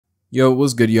Yo,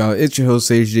 what's good, y'all? It's your host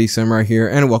Sage J Samurai here,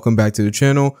 and welcome back to the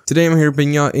channel. Today I'm here to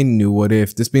bring y'all a new What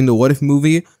If, this being the What If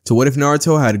movie to What If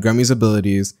Naruto had Gremmy's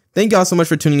abilities. Thank y'all so much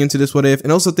for tuning into this What If,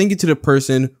 and also thank you to the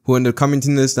person who ended up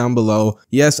commenting this down below.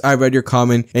 Yes, I read your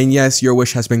comment, and yes, your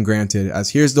wish has been granted, as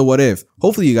here's the What If.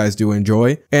 Hopefully you guys do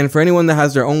enjoy. And for anyone that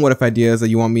has their own What If ideas that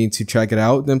you want me to check it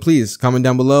out, then please comment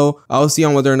down below. I'll see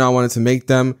on whether or not I wanted to make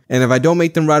them, and if I don't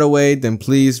make them right away, then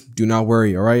please do not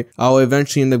worry, alright? I'll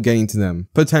eventually end up getting to them.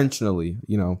 Potentially,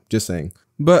 just saying.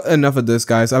 But enough of this,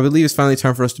 guys. I believe it's finally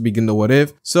time for us to begin the What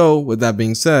If. So, with that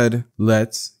being said,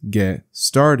 let's get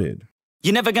started.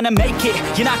 You're never gonna make it,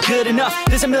 you're not good enough.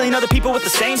 There's a million other people with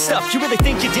the same stuff. You really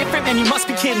think you're different? Man, you must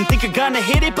be kidding. Think you're gonna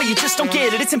hit it, but you just don't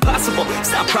get it. It's impossible,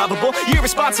 it's not probable, you're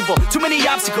irresponsible. Too many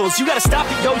obstacles, you gotta stop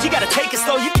it, yo. You gotta take it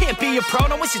slow, you can't be a pro.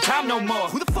 Don't waste your time no more.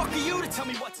 Who the fuck are you to tell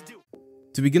me what to do?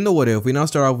 To begin the What If, we now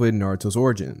start off with Naruto's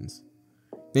origins.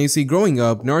 Now you see, growing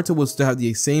up, Naruto will still have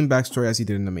the same backstory as he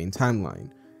did in the main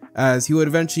timeline, as he would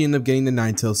eventually end up getting the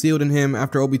Nine Tails sealed in him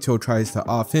after Obito tries to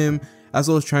off him, as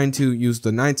well as trying to use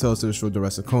the Nine Tails to destroy the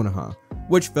rest of Konoha,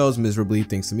 which fails miserably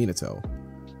thanks to Minato.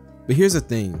 But here's the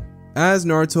thing, as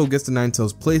Naruto gets the Nine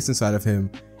Tails placed inside of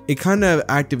him, it kinda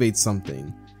activates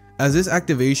something, as this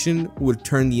activation would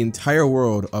turn the entire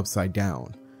world upside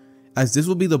down, as this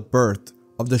will be the birth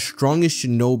of the strongest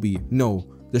shinobi,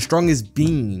 the strongest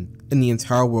being in the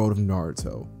entire world of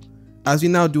Naruto. As we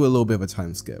now do a little bit of a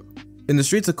time skip. In the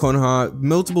streets of Konoha,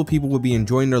 multiple people will be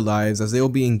enjoying their lives as they will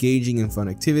be engaging in fun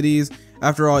activities.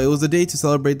 After all, it was a day to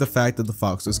celebrate the fact that the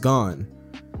fox was gone.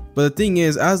 But the thing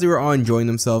is, as they were all enjoying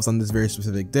themselves on this very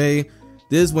specific day,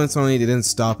 this is when suddenly they didn't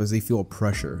stop as they feel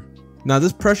pressure. Now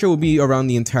this pressure will be around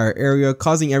the entire area,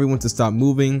 causing everyone to stop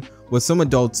moving, with some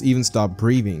adults even stop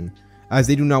breathing, as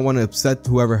they do not want to upset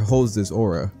whoever holds this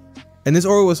aura. And this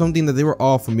aura was something that they were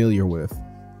all familiar with,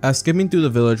 as skipping through the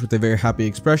village with a very happy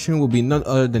expression will be none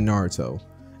other than Naruto,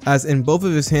 as in both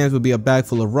of his hands will be a bag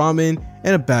full of ramen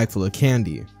and a bag full of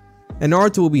candy. And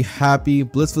Naruto will be happy,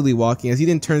 blissfully walking as he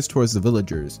then turns towards the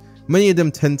villagers, many of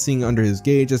them tensing under his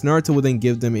gaze, as Naruto will then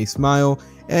give them a smile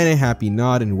and a happy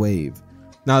nod and wave.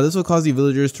 Now this will cause the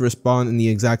villagers to respond in the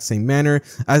exact same manner,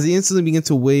 as they instantly begin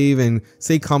to wave and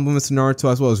say compliments to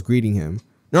Naruto as well as greeting him.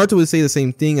 Naruto would say the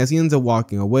same thing as he ends up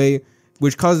walking away,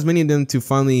 which causes many of them to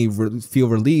finally feel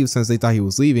relieved since they thought he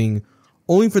was leaving,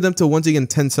 only for them to once again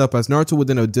tense up as Naruto would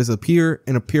then disappear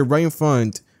and appear right in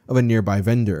front of a nearby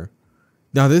vendor.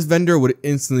 Now this vendor would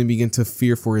instantly begin to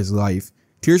fear for his life.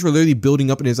 Tears were literally building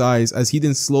up in his eyes as he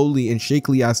then slowly and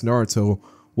shakily asked Naruto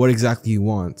what exactly he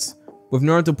wants, with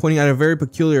Naruto pointing at a very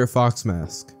peculiar fox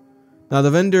mask. Now the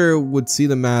vendor would see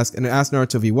the mask and ask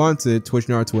Naruto if he wants it, to which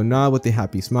Naruto would nod with a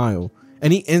happy smile.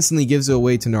 And he instantly gives it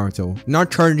away to Naruto, not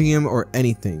charging him or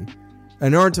anything.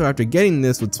 And Naruto, after getting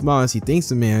this, would smile as he thanks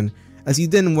the man, as he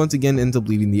then once again ends up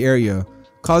leaving the area,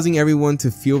 causing everyone to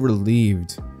feel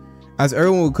relieved, as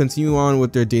everyone would continue on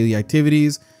with their daily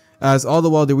activities, as all the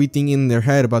while they're rethinking in their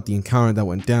head about the encounter that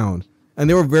went down, and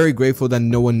they were very grateful that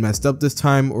no one messed up this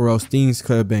time, or else things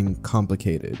could have been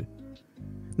complicated.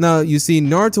 Now you see,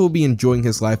 Naruto will be enjoying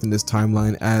his life in this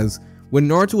timeline, as when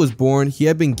Naruto was born, he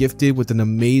had been gifted with an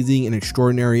amazing and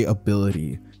extraordinary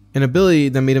ability. An ability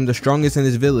that made him the strongest in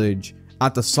his village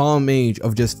at the solemn age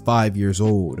of just 5 years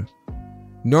old.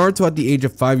 Naruto at the age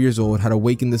of 5 years old had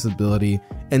awakened this ability,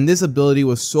 and this ability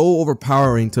was so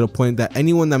overpowering to the point that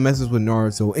anyone that messes with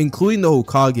Naruto, including the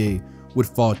Hokage, would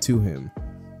fall to him,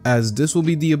 as this will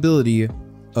be the ability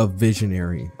of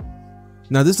Visionary.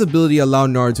 Now this ability allowed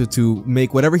Naruto to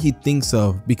make whatever he thinks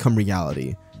of become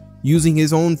reality, using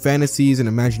his own fantasies and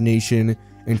imagination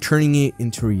and turning it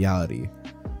into reality.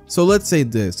 So let's say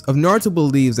this, if Naruto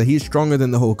believes that he is stronger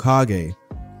than the Hokage,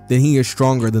 then he is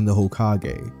stronger than the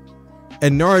Hokage.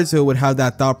 And Naruto would have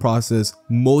that thought process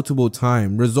multiple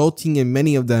times, resulting in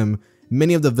many of the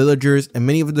villagers and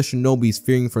many of the shinobis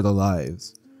fearing for their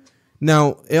lives.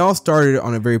 Now, it all started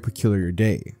on a very peculiar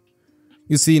day.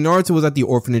 You see, Naruto was at the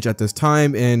orphanage at this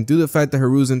time, and due to the fact that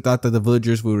Hiruzen thought that the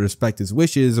villagers would respect his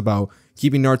wishes about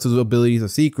keeping Naruto's abilities a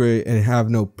secret and have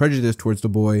no prejudice towards the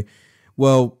boy,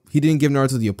 well, he didn't give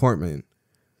Naruto the apartment.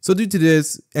 So due to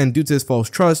this, and due to his false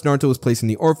trust, Naruto was placed in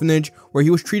the orphanage, where he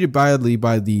was treated badly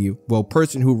by the,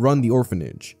 person who run the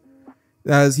orphanage,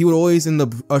 as he would always end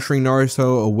up ushering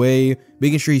Naruto away,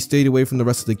 making sure he stayed away from the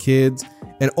rest of the kids,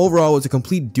 and overall was a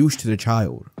complete douche to the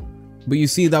child. But you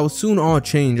see, that would soon all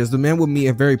change, as the man would meet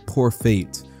a very poor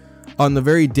fate on the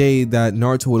very day that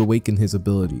Naruto would awaken his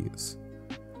abilities.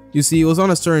 You see, it was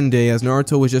on a certain day as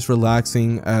Naruto was just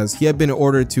relaxing, as he had been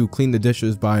ordered to clean the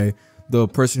dishes by the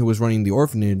person who was running the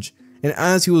orphanage, and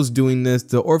as he was doing this,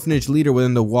 the orphanage leader would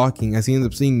end up walking as he ends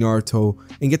up seeing Naruto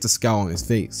and gets a scowl on his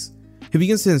face, he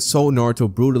begins to insult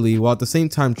Naruto brutally while at the same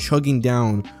time chugging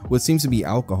down what seems to be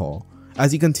alcohol.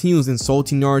 As he continues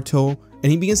insulting Naruto,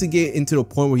 and he begins to get into the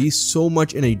point where he's so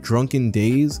much in a drunken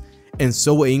daze and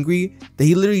so angry that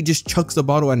he literally just chucks the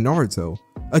bottle at Naruto.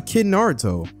 A kid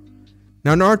Naruto.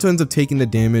 Now Naruto ends up taking the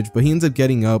damage, but he ends up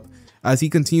getting up as he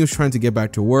continues trying to get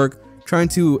back to work, trying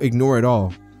to ignore it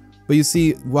all. But you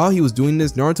see, while he was doing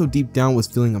this, Naruto deep down was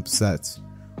feeling upset,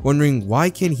 wondering why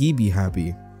can't he be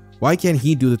happy? Why can't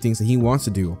he do the things that he wants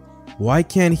to do? Why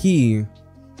can't he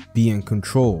be in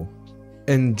control?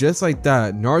 And just like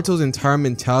that, Naruto's entire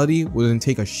mentality will then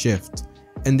take a shift.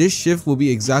 And this shift will be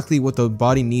exactly what the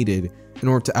body needed in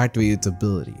order to activate its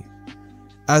ability.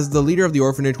 As the leader of the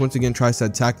orphanage once again tries to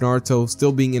attack Naruto,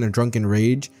 still being in a drunken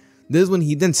rage, this is when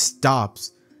he then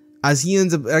stops, as he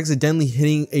ends up accidentally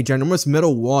hitting a ginormous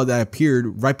metal wall that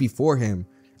appeared right before him,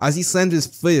 as he slams his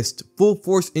fist full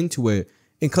force into it.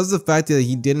 And because of the fact that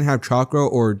he didn't have chakra,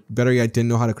 or better yet didn't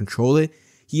know how to control it,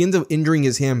 he ends up injuring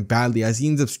his hand badly as he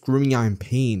ends up screaming out in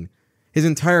pain. His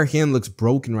entire hand looks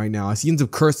broken right now as he ends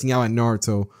up cursing out at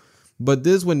Naruto. But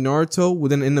this is when Naruto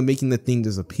would then end up making the thing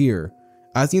disappear,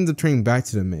 as he ends up turning back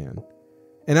to the man.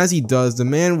 And as he does, the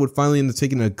man would finally end up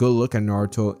taking a good look at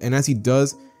Naruto, and as he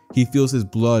does, he feels his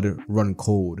blood run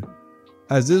cold.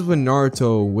 As this is when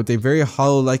Naruto, with a very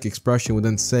hollow-like expression, would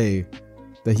then say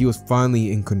that he was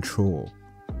finally in control.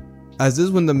 As this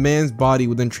is when the man's body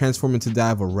would then transform into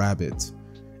that of a rabbit,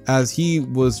 as he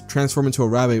was transformed into a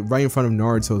rabbit right in front of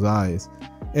Naruto's eyes.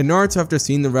 And Naruto, after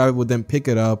seeing the rabbit, would then pick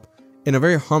it up in a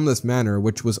very harmless manner,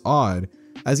 which was odd,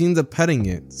 as he ends up petting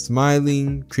it,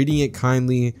 smiling, treating it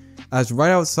kindly, as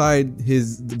right outside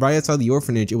the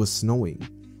orphanage it was snowing.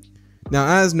 Now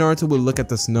as Naruto would look at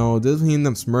the snow, this would end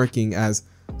up smirking, as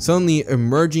suddenly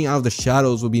emerging out of the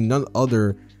shadows would be none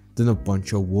other than a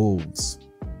bunch of wolves.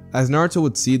 As Naruto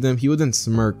would see them, he would then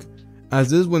smirk, as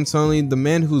this is when suddenly the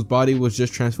man whose body was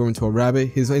just transformed into a rabbit,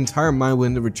 his entire mind would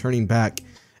end up returning back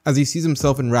as he sees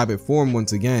himself in rabbit form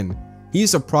once again. He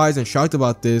is surprised and shocked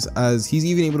about this, as he's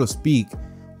even able to speak,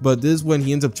 but this is when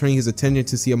he ends up turning his attention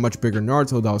to see a much bigger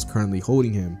Naruto that was currently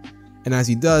holding him. And as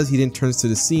he does, he then turns to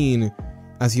the scene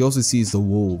as he also sees the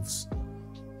wolves.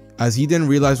 As he then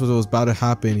realized what was about to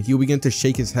happen, he will begin to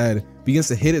shake his head, begins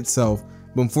to hit itself,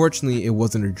 but unfortunately it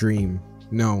wasn't a dream.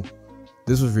 No,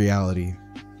 this was reality.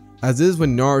 As this is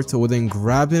when Naruto will then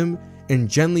grab him and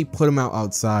gently put him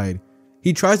outside.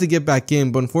 He tries to get back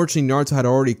in, but unfortunately Naruto had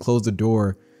already closed the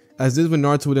door, as this is when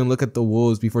Naruto would then look at the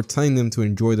wolves before telling them to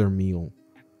enjoy their meal.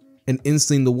 And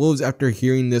instantly the wolves, after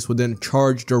hearing this, would then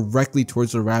charge directly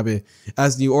towards the rabbit,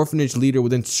 as the orphanage leader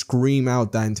would then scream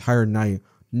out that entire night,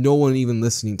 no one even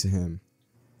listening to him.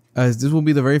 As this will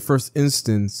be the very first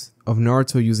instance of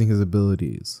Naruto using his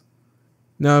abilities.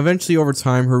 Now eventually over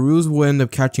time, Hiruze will end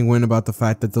up catching wind about the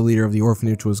fact that the leader of the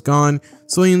orphanage was gone,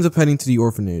 so he ends up heading to the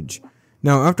orphanage.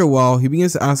 Now after a while, he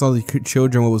begins to ask all the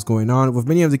children what was going on, with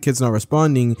many of the kids not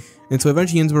responding, until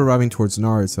eventually he ends up arriving towards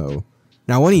Naruto.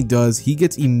 Now when he does, he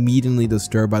gets immediately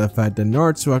disturbed by the fact that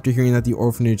Naruto, after hearing that the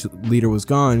orphanage leader was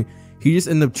gone, he just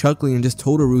ended up chuckling and just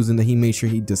told Hiruze that he made sure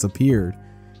he disappeared.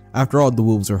 After all, the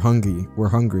wolves were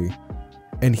hungry.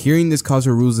 And hearing this caused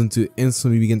Hiruze to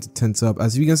instantly begin to tense up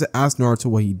as he begins to ask Naruto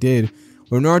what he did,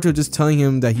 where Naruto just telling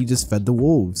him that he just fed the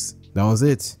wolves. That was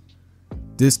it.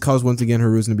 This caused once again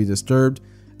Hiruze to be disturbed,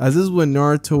 as this is when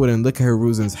Naruto would then look at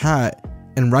Hiruze's hat,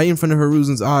 and right in front of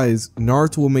Hiruze's eyes,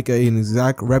 Naruto will make an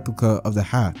exact replica of the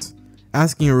hat,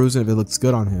 asking Hiruze if it looks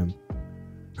good on him.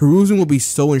 Hiruze will be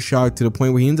so in shock to the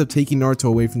point where he ends up taking Naruto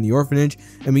away from the orphanage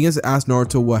and begins to ask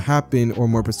Naruto what happened, or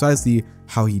more precisely,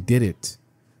 how he did it.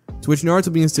 To which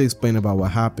Naruto begins to explain about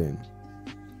what happened.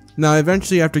 Now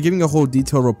eventually, after giving a whole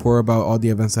detailed report about all the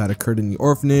events that had occurred in the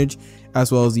orphanage,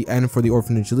 as well as the end for the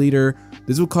orphanage leader,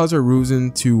 this will cause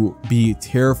Hiruze to be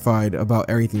terrified about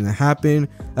everything that happened,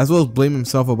 as well as blame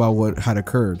himself about what had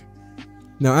occurred.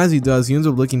 Now as he does, he ends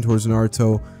up looking towards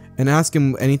Naruto and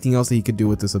asking him anything else that he could do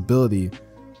with this ability.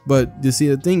 But you see,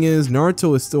 the thing is,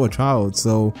 Naruto is still a child,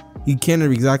 so he can't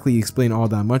exactly explain all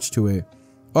that much to it.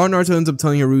 All Naruto ends up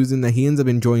telling Hiruze that he ends up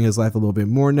enjoying his life a little bit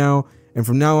more now, and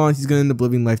from now on he's going to end up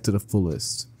living life to the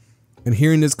fullest. And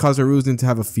hearing this caused Hiruze to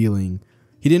have a feeling.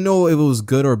 He didn't know if it was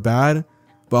good or bad,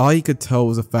 but all he could tell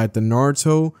was the fact that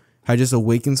Naruto had just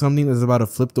awakened something that's about to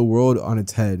flip the world on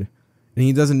its head, and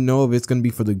he doesn't know if it's going to be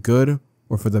for the good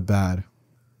or for the bad.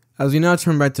 As we now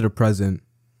turn back to the present,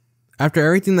 after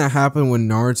everything that happened with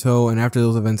Naruto and after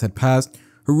those events had passed,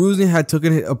 Hiruze had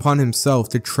taken it upon himself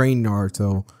to train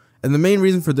Naruto. And the main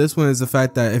reason for this one is the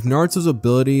fact that if Naruto's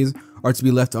abilities are to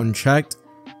be left unchecked,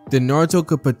 then Naruto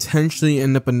could potentially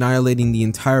end up annihilating the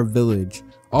entire village,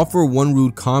 all for one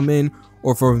rude comment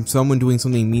or from someone doing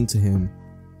something mean to him.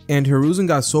 And Hiruzen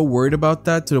got so worried about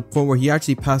that to the point where he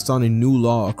actually passed on a new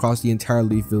law across the entire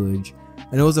Leaf Village.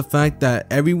 And it was the fact that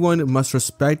everyone must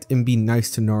respect and be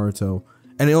nice to Naruto.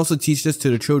 And it also teaches this to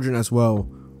the children as well,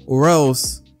 or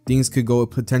else things could go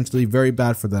potentially very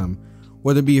bad for them,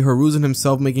 whether it be Hiruzen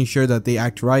himself making sure that they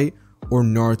act right, or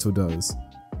Naruto does.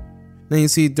 Now you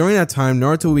see, during that time,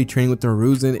 Naruto will be training with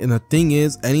Hiruzen, and the thing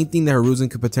is, anything that Hiruzen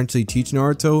could potentially teach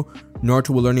Naruto,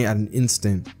 Naruto will learn it at an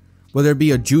instant. Whether it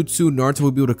be a jutsu, Naruto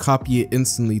will be able to copy it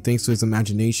instantly thanks to his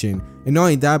imagination, and not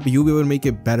only that, but he'll be able to make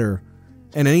it better.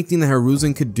 And anything that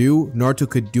Hiruzen could do, Naruto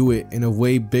could do it in a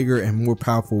way bigger and more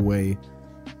powerful way.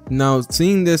 Now,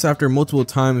 seeing this after multiple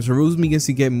times, Hiruzen begins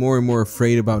to get more and more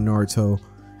afraid about Naruto,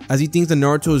 as he thinks that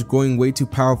Naruto is growing way too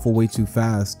powerful way too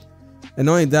fast. And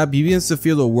not only that, he begins to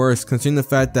feel the worst, considering the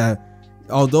fact that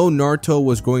although Naruto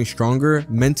was growing stronger,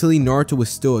 mentally Naruto was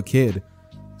still a kid.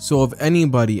 So if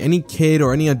anybody, any kid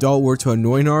or any adult were to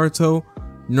annoy Naruto,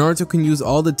 Naruto can use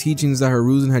all the teachings that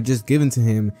Hiruzen had just given to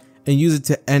him and use it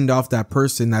to end off that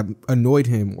person that annoyed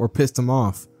him or pissed him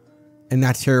off. And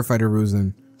that terrified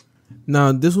Hiruzen.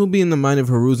 Now, this will be in the mind of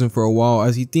Hiruzen for a while,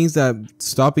 as he thinks that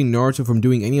stopping Naruto from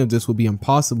doing any of this will be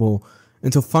impossible,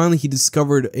 until finally he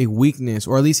discovered a weakness,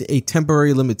 or at least a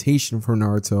temporary limitation for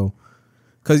Naruto.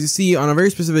 Because you see, on a very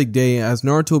specific day, as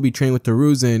Naruto will be training with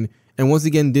Hiruzen, and once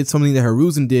again did something that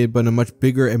Hiruzen did but in a much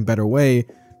bigger and better way,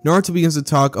 Naruto begins to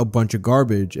talk a bunch of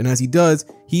garbage, and as he does,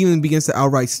 he even begins to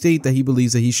outright state that he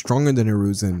believes that he's stronger than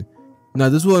Hiruzen. Now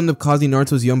this will end up causing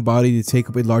Naruto's young body to take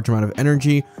up a large amount of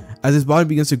energy, as his body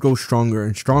begins to grow stronger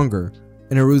and stronger.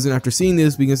 And Hiruzen, after seeing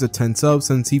this, begins to tense up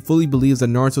since he fully believes that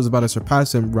Naruto is about to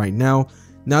surpass him right now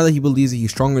that he believes that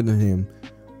he's stronger than him.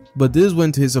 But this is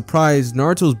when, to his surprise,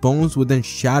 Naruto's bones would then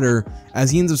shatter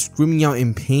as he ends up screaming out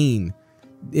in pain,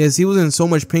 as he was in so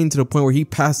much pain to the point where he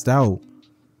passed out.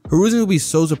 Hiruzen would be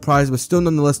so surprised, but still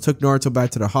nonetheless took Naruto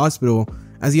back to the hospital,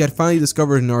 as he had finally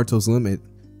discovered Naruto's limit.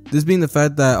 This being the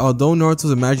fact that although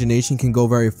Naruto's imagination can go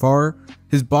very far,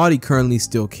 his body currently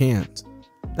still can't.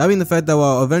 That being the fact that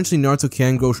while eventually Naruto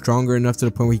can grow stronger enough to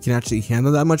the point where he can actually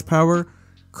handle that much power,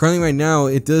 currently right now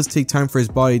it does take time for his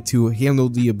body to handle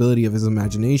the ability of his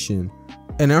imagination.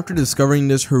 And after discovering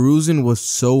this, Hiruzen was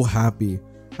so happy.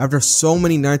 After so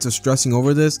many nights of stressing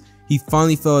over this, he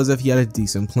finally felt as if he had a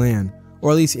decent plan,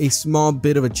 or at least a small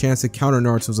bit of a chance to counter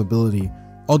Naruto's ability,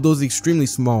 although it's extremely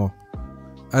small.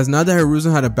 As now that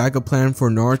Hiruzen had a backup plan for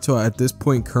Naruto at this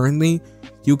point currently,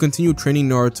 he will continue training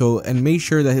Naruto and make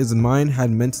sure that his mind had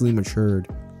mentally matured.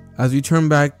 As we turn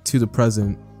back to the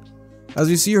present, as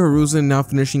we see Hiruzen now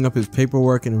finishing up his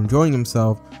paperwork and enjoying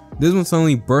himself, this one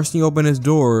suddenly bursting open his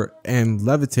door and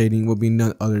levitating will be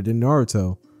none other than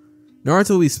Naruto.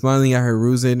 Naruto will be smiling at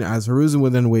Hiruzen, as Hiruzen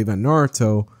will then wave at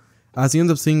Naruto, as he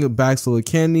ends up seeing bags full of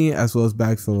candy as well as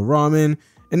bags full of ramen,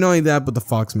 and not only that but the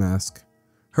fox mask.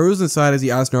 Hiruzen sighed as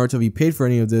he asked Naruto if he paid for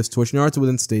any of this, to which Naruto would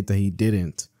then state that he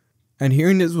didn't. And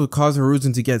hearing this would cause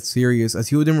Hiruzen to get serious, as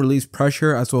he would then release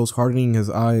pressure as well as hardening his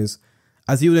eyes,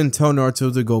 as he would then tell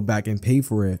Naruto to go back and pay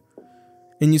for it.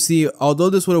 And you see, although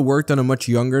this would have worked on a much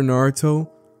younger Naruto,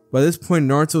 by this point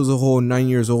Naruto is a whole 9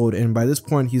 years old, and by this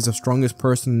point he's the strongest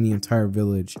person in the entire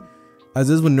village. As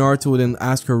this is when Naruto would then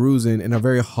ask Hiruzen in a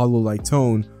very hollow-like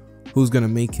tone who's gonna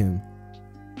make him.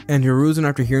 And Hiruzen,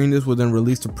 after hearing this, will then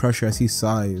release the pressure as he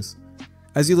sighs,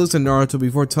 as he looks at Naruto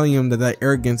before telling him that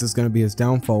arrogance is going to be his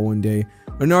downfall one day,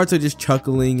 with Naruto just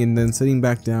chuckling and then sitting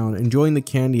back down, enjoying the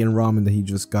candy and ramen that he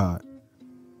just got.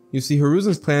 You see,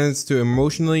 Hiruzen's plan is to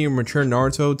emotionally mature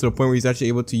Naruto to the point where he's actually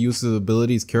able to use his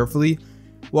abilities carefully.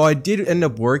 While it did end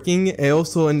up working, it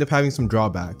also ended up having some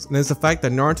drawbacks, and it's the fact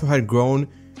that Naruto had grown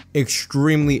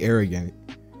extremely arrogant.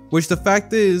 Which the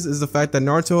fact is the fact that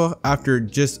Naruto, after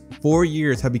just 4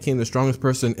 years, had become the strongest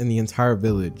person in the entire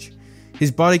village. His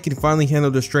body can finally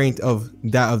handle the strength of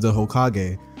that of the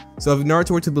Hokage. So if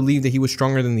Naruto were to believe that he was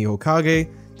stronger than the Hokage,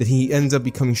 then he ends up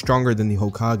becoming stronger than the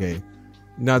Hokage.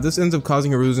 Now this ends up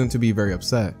causing Hiruzen to be very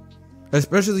upset.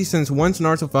 Especially since once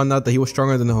Naruto found out that he was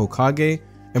stronger than the Hokage,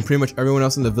 and pretty much everyone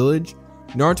else in the village,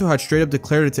 Naruto had straight up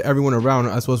declared it to everyone around,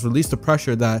 as well as released the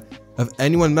pressure that if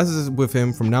anyone messes with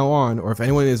him from now on, or if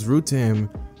anyone is rude to him,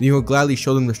 then he will gladly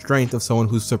show them the strength of someone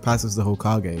who surpasses the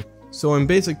Hokage. So in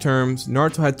basic terms,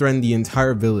 Naruto had threatened the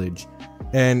entire village,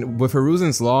 and with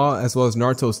Hiruzen's law as well as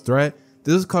Naruto's threat,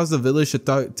 this has caused the village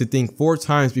to think 4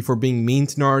 times before being mean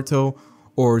to Naruto,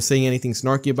 or saying anything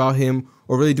snarky about him,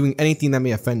 or really doing anything that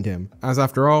may offend him. As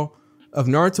after all, if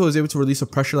Naruto is able to release a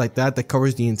pressure like that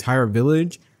covers the entire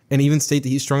village, and even state that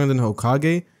he's stronger than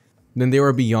Hokage, then they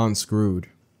were beyond screwed.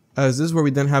 As this is where we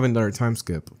then have another time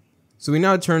skip. So we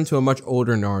now turn to a much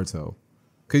older Naruto.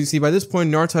 Because you see, by this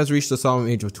point, Naruto has reached the solemn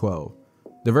age of 12,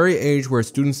 the very age where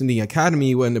students in the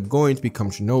academy will end up going to become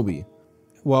shinobi,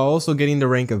 while also getting the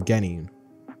rank of genin.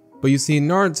 But you see,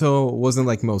 Naruto wasn't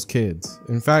like most kids.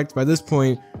 In fact, by this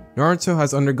point, Naruto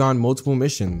has undergone multiple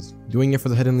missions, doing it for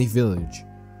the Hidden Leaf Village.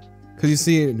 Because you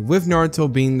see, with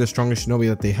Naruto being the strongest shinobi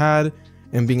that they had,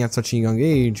 and being at such a young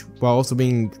age, while also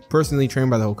being personally trained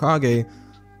by the Hokage,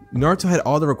 Naruto had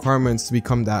all the requirements to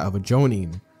become that of a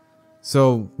Jonin.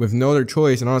 So, with no other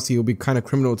choice, and honestly it would be kind of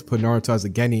criminal to put Naruto as a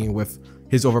genin with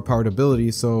his overpowered ability,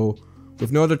 so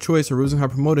with no other choice, Hiruzen had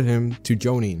promoted him to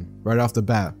Jonin right off the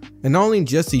bat. And not only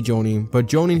just a Jonin, but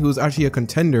Jonin who was actually a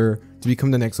contender to become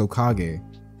the next Hokage.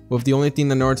 With the only thing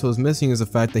that Naruto is missing is the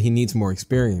fact that he needs more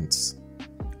experience.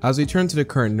 As we turn to the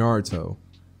current Naruto,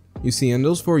 you see, in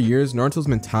those 4 years, Naruto's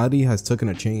mentality has taken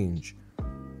a change.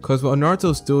 Cause while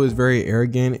Naruto still is very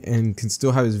arrogant and can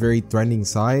still have his very threatening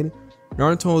side,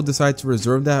 Naruto decides to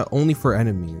reserve that only for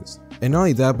enemies. And not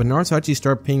only that, but Naruto actually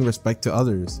started paying respect to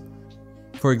others.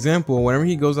 For example, whenever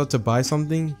he goes out to buy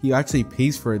something, he actually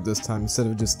pays for it this time instead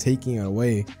of just taking it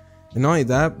away. And not only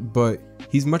that, but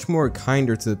he's much more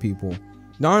kinder to the people.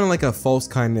 Not in like a false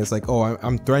kindness, like, oh,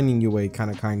 I'm threatening you away kind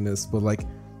of kindness, but like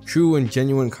true and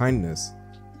genuine kindness.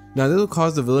 Now this will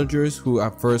cause the villagers, who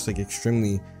at first like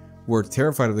extremely were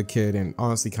terrified of the kid and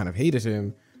honestly kind of hated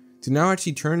him, to now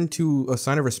actually turn to a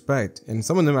sign of respect, and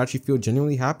some of them actually feel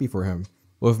genuinely happy for him,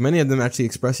 with many of them actually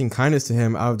expressing kindness to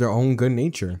him out of their own good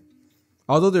nature.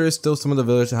 Although there is still some of the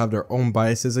villagers that have their own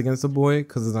biases against the boy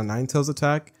because of the Nine Tails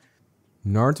attack,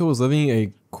 Naruto was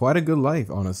living quite a good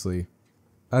life, honestly.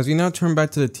 As we now turn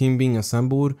back to the team being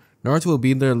assembled, Naruto will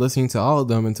be there listening to all of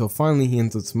them until finally he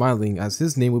ends up smiling as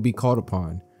his name will be called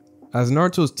upon. As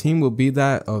Naruto's team will be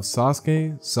that of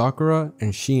Sasuke, Sakura,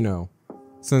 and Shino.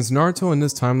 Since Naruto in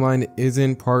this timeline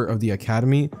isn't part of the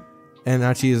academy and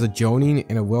actually is a Jonin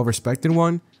and a well-respected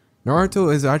one,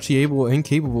 Naruto is actually able and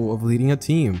capable of leading a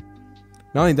team.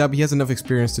 Not only that, but he has enough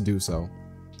experience to do so.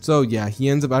 So yeah, he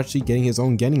ends up actually getting his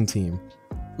own Genin team,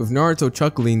 with Naruto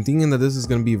chuckling, thinking that this is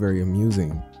going to be very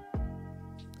amusing.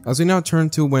 As we now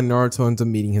turn to when Naruto ends up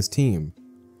meeting his team.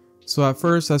 So at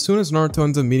first, as soon as Naruto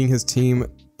ends up meeting his team,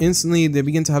 instantly they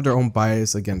begin to have their own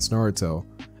bias against Naruto,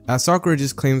 as Sakura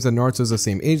just claims that Naruto is the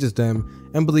same age as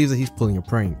them and believes that he's pulling a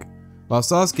prank. While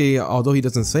Sasuke, although he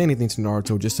doesn't say anything to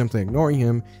Naruto, just simply ignoring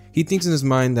him, he thinks in his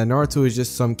mind that Naruto is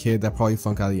just some kid that probably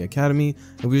flunked out of the academy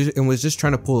and was just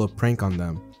trying to pull a prank on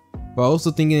them, while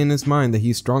also thinking in his mind that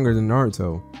he's stronger than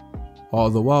Naruto. All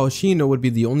the while, Shino would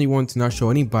be the only one to not show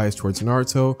any bias towards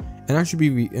Naruto and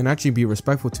actually be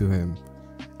respectful to him.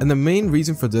 And the main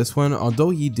reason for this one, although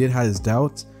he did have his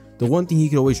doubts, the one thing he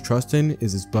could always trust in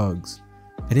is his bugs.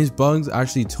 And his bugs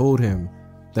actually told him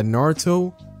that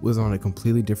Naruto was on a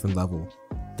completely different level.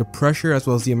 The pressure as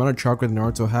well as the amount of chakra that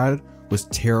Naruto had was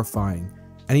terrifying,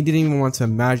 and he didn't even want to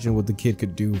imagine what the kid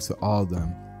could do to all of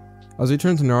them. As we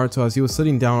turn to Naruto, as he was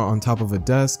sitting down on top of a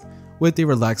desk with a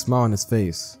relaxed smile on his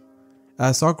face.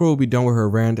 As Sakura will be done with her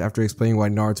rant after explaining why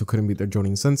Naruto couldn't beat their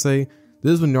Jonin sensei,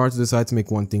 this is when Naruto decides to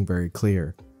make one thing very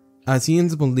clear, as he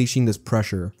ends up unleashing this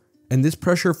pressure, and this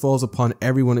pressure falls upon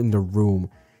everyone in the room,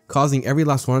 causing every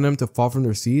last one of them to fall from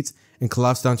their seats and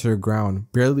collapse down to the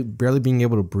ground, barely being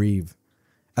able to breathe,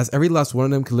 as every last one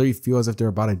of them can literally feel as if they're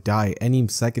about to die any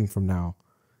second from now.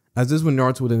 As this is when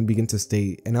Naruto would then begin to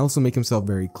state and also make himself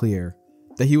very clear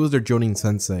that he was their Jonin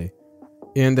sensei,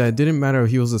 and that it didn't matter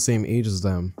if he was the same age as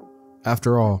them.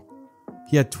 After all,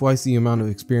 he had twice the amount of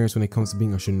experience when it comes to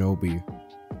being a shinobi,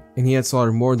 and he had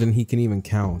slaughtered more than he can even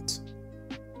count.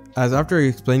 As after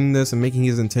explaining this and making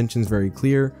his intentions very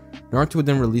clear, Naruto would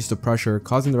then release the pressure,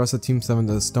 causing the rest of Team 7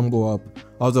 to stumble up,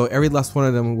 although every last one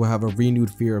of them will have a renewed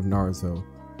fear of Naruto.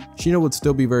 Shino would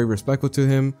still be very respectful to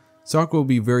him, Sakura will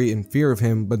be very in fear of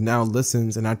him, but now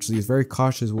listens and actually is very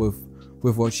cautious with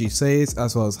what she says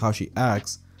as well as how she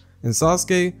acts. And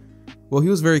Sasuke, well, he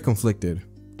was very conflicted,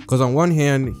 because on one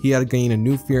hand, he had gained a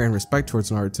new fear and respect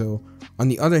towards Naruto, on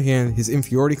the other hand, his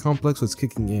inferiority complex was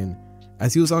kicking in,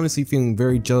 as he was honestly feeling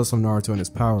very jealous of Naruto and his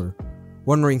power,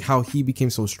 wondering how he became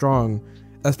so strong,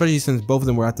 especially since both of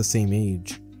them were at the same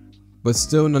age. But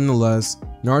still, nonetheless,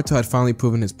 Naruto had finally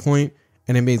proven his point,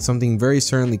 and it made something very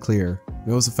certainly clear.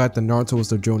 It was the fact that Naruto was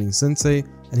their Jonin sensei,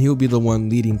 and he would be the one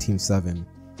leading Team 7.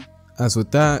 As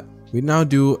with that, we now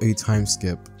do a time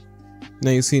skip.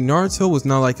 Now you see, Naruto was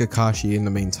not like Kakashi in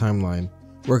the main timeline,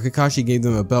 where Kakashi gave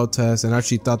them a belt test and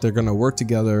actually thought they're gonna work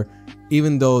together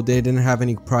even though they didn't have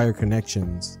any prior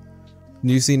connections.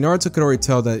 You see, Naruto could already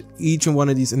tell that each and one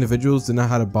of these individuals did not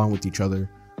have a bond with each other.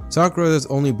 Sakura's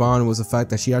only bond was the fact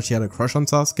that she actually had a crush on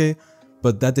Sasuke,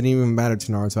 but that didn't even matter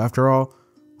to Naruto. After all,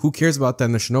 who cares about that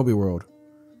in the shinobi world?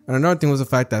 And another thing was the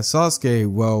fact that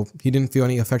Sasuke, well, he didn't feel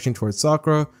any affection towards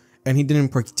Sakura, and he didn't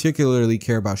particularly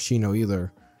care about Shino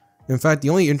either. In fact, the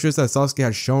only interest that Sasuke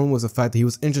had shown was the fact that he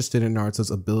was interested in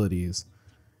Naruto's abilities.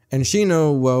 And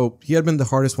Shino, well, he had been the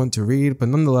hardest one to read, but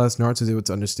nonetheless, Naruto was able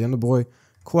to understand the boy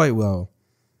quite well.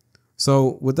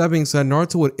 So, with that being said,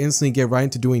 Naruto would instantly get right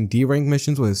into doing D-rank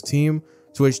missions with his team,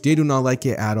 to which they do not like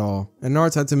it at all, and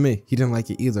Naruto had to admit he didn't like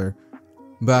it either.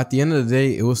 But at the end of the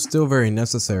day, it was still very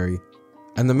necessary.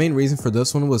 And the main reason for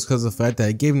this one was because of the fact that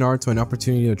it gave Naruto an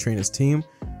opportunity to train his team,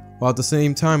 while at the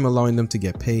same time allowing them to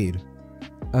get paid.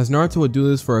 As Naruto would do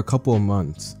this for a couple of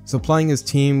months, supplying his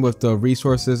team with the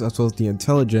resources as well as the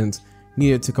intelligence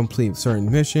needed to complete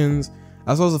certain missions,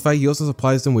 as well as the fact he also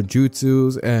supplies them with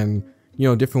jutsus and,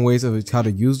 different ways of how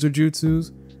to use their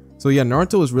jutsus. So yeah,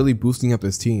 Naruto was really boosting up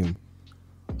his team.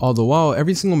 All the while,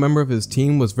 every single member of his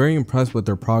team was very impressed with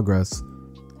their progress.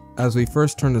 As we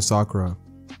first turn to Sakura.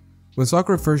 When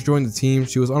Sakura first joined the team,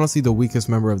 she was honestly the weakest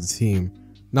member of the team,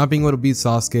 not being able to beat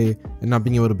Sasuke and not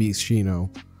being able to beat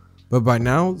Shino. But by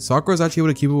now, Sakura is actually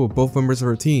able to keep up with both members of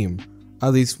her team,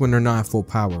 at least when they're not at full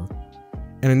power.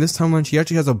 And in this timeline, she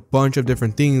actually has a bunch of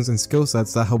different things and skill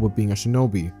sets that help with being a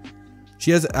shinobi.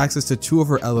 She has access to two of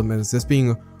her elements, this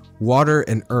being water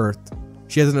and earth.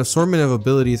 She has an assortment of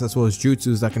abilities as well as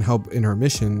jutsus that can help in her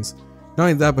missions. Not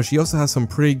only that, but she also has some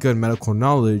pretty good medical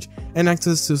knowledge and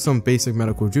access to some basic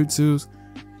medical jutsus.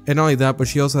 And not only that, but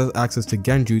she also has access to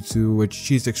genjutsu, which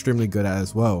she's extremely good at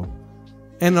as well.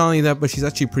 And not only that, but she's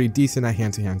actually pretty decent at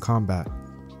hand-to-hand combat.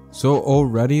 So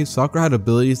already, Sakura had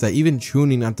abilities that even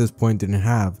Chunin at this point didn't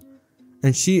have.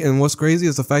 And what's crazy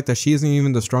is the fact that she isn't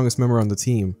even the strongest member on the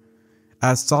team,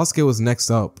 as Sasuke was next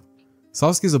up.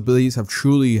 Sasuke's abilities have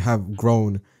truly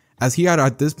grown, as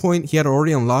at this point, he had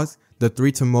already unlocked the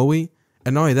 3 Thoumeaux,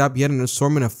 and not only that, he had an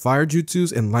assortment of fire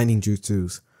jutsus and lightning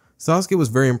jutsus. Sasuke was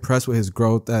very impressed with his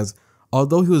growth, as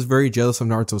although he was very jealous of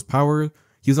Naruto's power,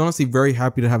 he was honestly very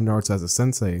happy to have Naruto as a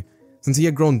sensei, since he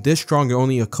had grown this strong in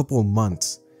only a couple of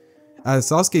months. As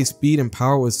Sasuke's speed and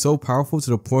power was so powerful to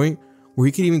the point where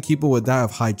he could even keep up with that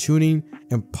of high tuning,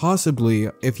 and possibly,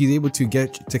 if he's able to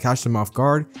get to catch them off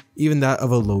guard, even that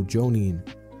of a low Jonin.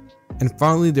 And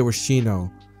finally there was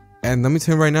Shino. And let me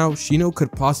tell you right now, Shino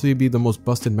could possibly be the most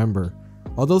busted member.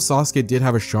 Although Sasuke did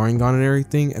have a Sharingan and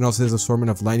everything, and also his assortment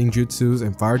of lightning jutsus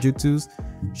and fire jutsus,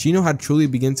 Shino had truly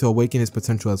begun to awaken his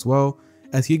potential as well,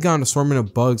 as he got an assortment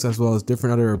of bugs as well as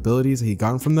different other abilities that he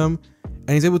got from them, and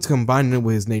he's able to combine them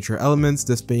with his nature elements,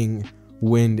 this being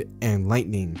wind and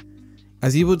lightning.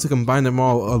 As he's able to combine them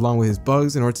all along with his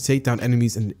bugs in order to take down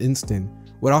enemies in an instant,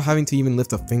 without having to even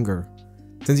lift a finger.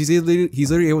 Since he's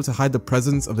literally able to hide the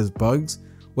presence of his bugs,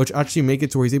 which actually make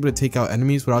it to where he's able to take out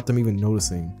enemies without them even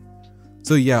noticing.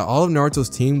 So yeah, all of Naruto's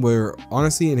team were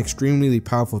honestly an extremely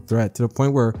powerful threat, to the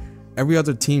point where every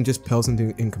other team just pales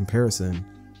in comparison.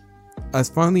 As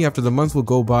finally, after the months will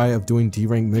go by of doing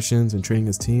D-rank missions and training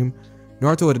his team,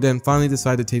 Naruto would then finally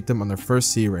decide to take them on their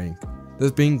first C rank,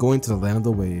 this being going to the Land of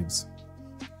the Waves.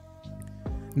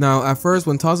 Now at first,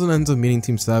 when Tazuna ends up meeting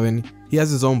Team 7, he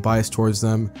has his own bias towards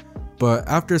them, but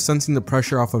after sensing the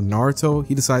pressure off of Naruto,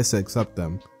 he decides to accept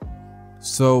them.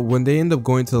 So when they end up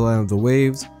going to the Land of the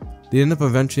Waves, they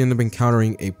eventually end up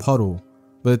encountering a puddle.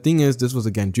 But the thing is, this was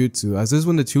a genjutsu, as this is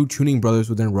when the two Chunin brothers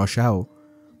would then rush out.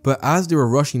 But as they were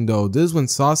rushing though, this is when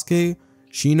Sasuke,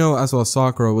 Shino as well as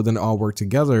Sakura would then all work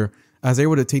together, as they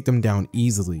were to take them down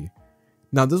easily.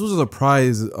 Now this was a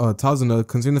surprise Tazuna,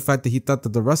 considering the fact that he thought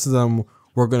that the rest of them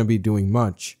were going to be doing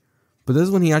much. But this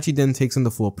is when he actually then takes in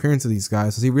the full appearance of these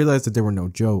guys, as he realized that they were no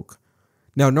joke.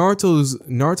 Now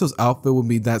Naruto's outfit would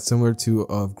be that similar to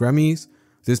Gremmy's,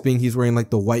 this being he's wearing like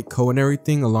the white coat and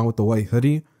everything along with the white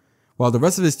hoodie, while the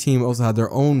rest of his team also had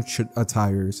their own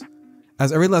attires,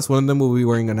 as every last one of them will be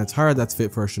wearing an attire that's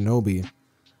fit for a shinobi.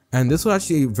 And this would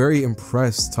actually very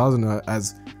impress Tazuna,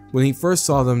 as when he first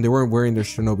saw them, they weren't wearing their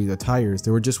shinobi attires,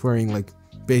 they were just wearing like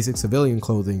basic civilian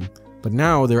clothing, but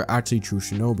now they're actually true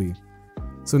shinobi.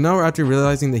 So now after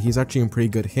realizing that he's actually in pretty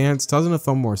good hands, Tazuna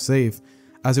felt more safe,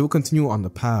 as he will continue on the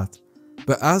path.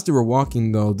 But as they were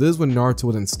walking though, this is when Naruto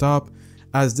wouldn't stop,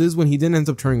 as this is when he then ends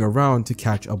up turning around to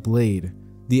catch a blade,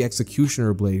 the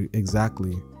executioner blade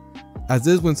exactly. As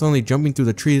this is when suddenly jumping through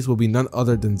the trees will be none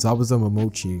other than Zabuza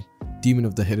Momochi, demon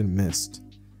of the hidden mist.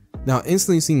 Now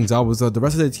instantly seeing Zabuza, the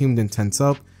rest of the team then tense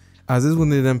up, as this is when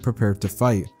they then prepare to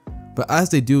fight. But as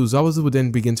they do, Zabuza would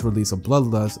then begin to release a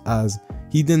bloodlust, as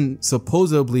he then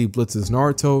supposedly blitzes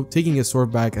Naruto, taking his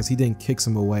sword back as he then kicks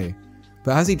him away.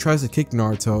 But as he tries to kick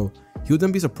Naruto, he would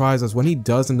then be surprised, as when he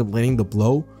does end up landing the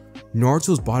blow,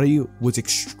 Naruto's body was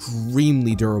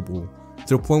extremely durable,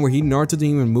 to the point where Naruto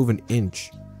didn't even move an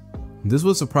inch. This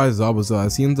would surprise Zabuza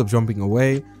as he ends up jumping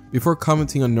away before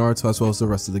commenting on Naruto as well as the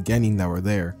rest of the genin that were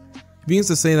there. He begins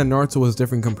to say that Naruto was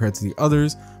different compared to the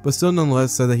others, but still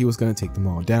nonetheless said that he was going to take them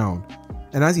all down.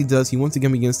 And as he does, he once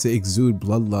again begins to exude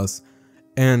bloodlust,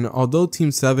 and although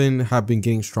Team 7 have been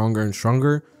getting stronger and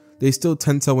stronger, they still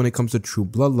tense up when it comes to true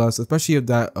bloodlust, especially of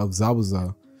that of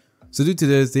Zabuza. So due to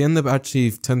this, they end up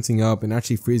actually tensing up and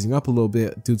actually freezing up a little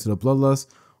bit due to the bloodlust,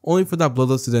 only for that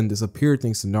bloodlust to then disappear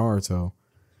thanks to Naruto.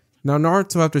 Now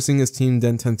Naruto, after seeing his team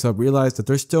then tense up, realized that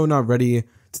they're still not ready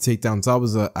to take down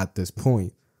Zabuza at this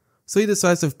point. So he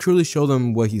decides to truly show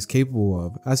them what he's capable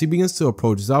of. As he begins to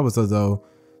approach Zabuza though,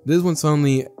 this is when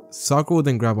suddenly Sakura will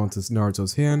then grab onto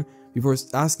Naruto's hand before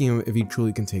asking him if he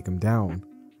truly can take him down.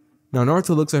 Now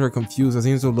Naruto looks at her confused as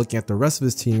he ends up looking at the rest of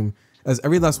his team, as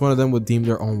every last one of them would deem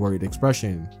their own worried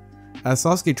expression. As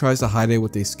Sasuke tries to hide it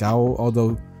with a scowl,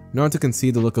 although Naruto can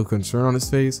see the look of concern on his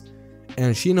face,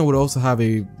 and Shino would also have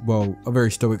a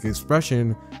very stoic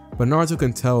expression, but Naruto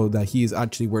can tell that he is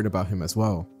actually worried about him as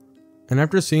well. And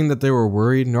after seeing that they were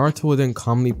worried, Naruto would then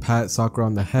calmly pat Sakura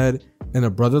on the head in a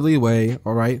brotherly way,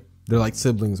 alright? They're like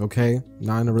siblings, okay?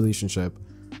 Not in a relationship.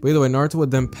 But either way, Naruto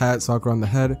would then pat Sakura on the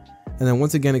head, and then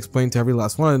once again explain to every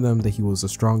last one of them that he was the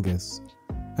strongest.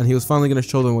 And he was finally going to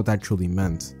show them what that truly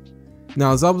meant.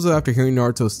 Now Zabuza, after hearing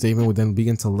Naruto's statement, would then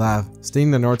begin to laugh,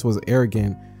 stating that Naruto was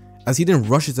arrogant, as he then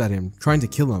rushes at him, trying to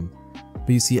kill him. But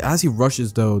you see, as he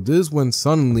rushes though, this is when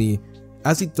suddenly,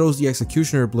 as he throws the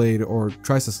executioner blade or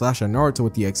tries to slash at Naruto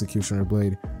with the executioner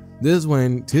blade, this is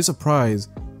when, to his surprise,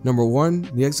 number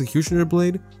 1, the executioner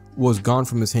blade was gone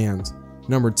from his hands.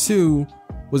 Number 2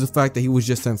 was the fact that he was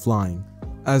just sent flying.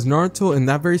 As Naruto, in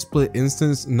that very split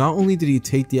instance, not only did he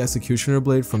take the executioner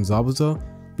blade from Zabuza,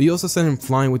 but he also sent him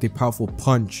flying with a powerful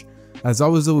punch, as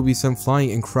Zabuza would be sent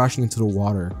flying and crashing into the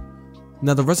water.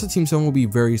 Now the rest of Team 7 will be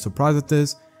very surprised at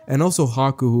this, and also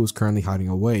Haku, who is currently hiding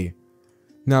away.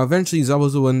 Now eventually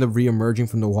Zabuza will end up re-emerging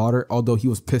from the water, although he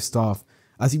was pissed off,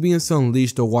 as he begins to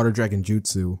unleash the water dragon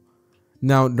jutsu.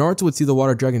 Now Naruto would see the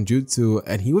water dragon jutsu,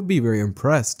 and he would be very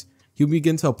impressed. He would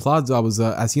begin to applaud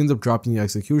Zabuza as he ends up dropping the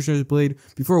executioner's blade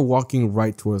before walking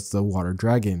right towards the water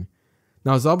dragon.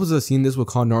 Now Zabuza, seeing this, would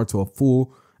call Naruto a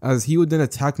fool, as he would then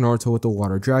attack Naruto with the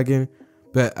water dragon,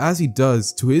 but as he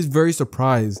does, to his very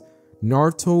surprise,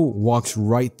 Naruto walks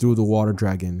right through the water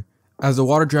dragon, as the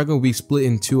water dragon will be split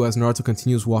in two as Naruto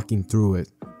continues walking through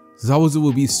it. Zabuza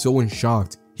will be so in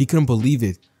shock, he couldn't believe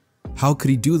it. How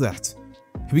could he do that?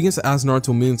 He begins to ask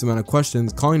Naruto millions amount of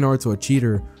questions, calling Naruto a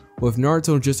cheater, with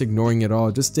Naruto just ignoring it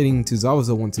all, just stating to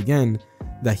Zabuza once again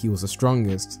that he was the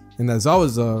strongest, and that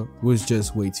Zabuza was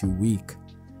just way too weak.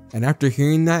 And after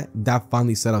hearing that, that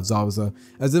finally set off Zabuza,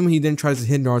 as then he then tries to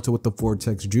hit Naruto with the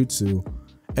vortex jutsu.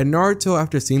 And Naruto,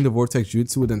 after seeing the vortex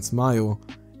jutsu, would then smile,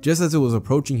 just as it was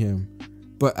approaching him.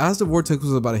 But as the vortex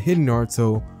was about to hit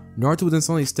Naruto, Naruto would then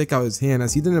suddenly stick out his hand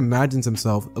as he then imagines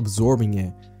himself absorbing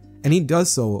it. And he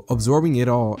does so, absorbing it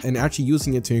all and actually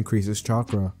using it to increase his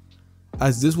chakra.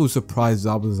 As this would surprise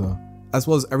Zabuza, as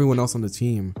well as everyone else on the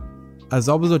team. As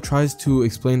Zabuza tries to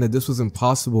explain that this was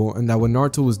impossible and that what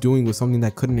Naruto was doing was something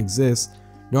that couldn't exist,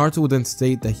 Naruto would then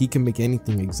state that he can make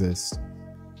anything exist.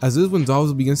 As this is when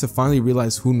Zabuza begins to finally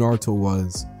realize who Naruto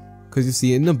was. Cause you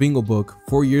see, in the bingo book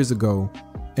 4 years ago,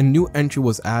 a new entry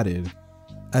was added.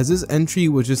 As this entry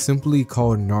was just simply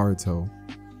called Naruto.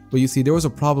 But you see, there was a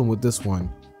problem with this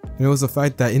one. And it was the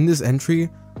fact that in this entry,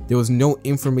 there was no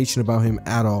information about him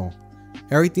at all.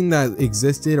 Everything that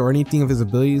existed or anything of his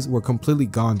abilities were completely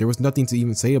gone. There was nothing to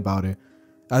even say about it,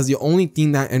 as the only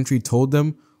thing that entry told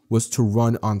them was to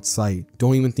run on sight.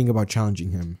 Don't even think about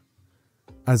challenging him.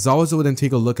 As Zabuza would then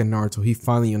take a look at Naruto, he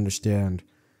finally understands.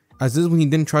 As this is when he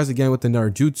then tries again with the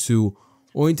Naruto,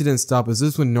 only to then stop, as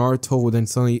this is when Naruto would then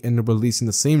suddenly end up releasing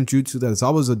the same jutsu that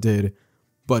Zabuza did,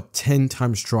 but 10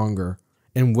 times stronger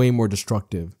and way more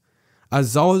destructive.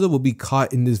 As Zabuza will be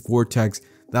caught in this vortex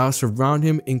that will surround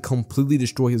him and completely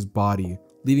destroy his body,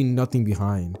 leaving nothing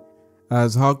behind.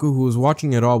 As Haku, who was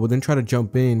watching it all, would then try to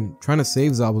jump in, trying to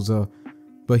save Zabuza,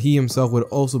 but he himself would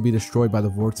also be destroyed by the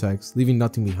vortex, leaving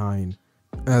nothing behind.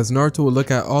 As Naruto would look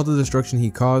at all the destruction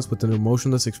he caused with an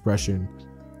emotionless expression.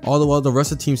 All the while the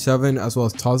rest of Team 7 as well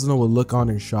as Tazuna would look on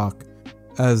in shock,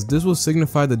 as this will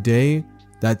signify the day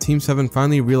that Team 7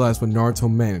 finally realized what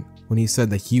Naruto meant when he said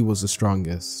that he was the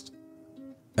strongest.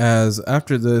 As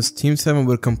after this, Team 7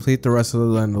 would complete the rest of the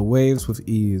Land of the Waves with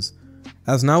ease.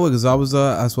 As now with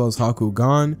Zabuza as well as Haku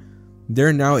gone,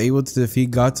 they're now able to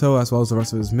defeat Gato as well as the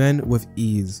rest of his men with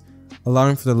ease,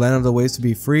 allowing for the Land of the Waves to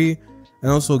be free and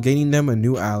also gaining them a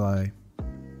new ally.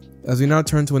 As we now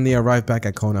turn to when they arrive back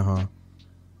at Konoha.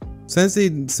 Since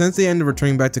they ended up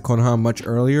returning back to Konoha much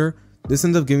earlier, This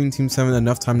ends up giving Team 7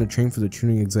 enough time to train for the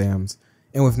tuning exams,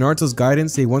 and with Naruto's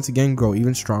guidance, they once again grow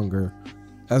even stronger.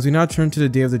 As we now turn to the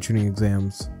day of the tuning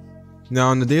exams. Now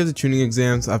on the day of the tuning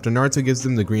exams, after Naruto gives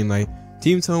them the green light,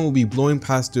 Team 7 will be blowing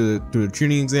past through the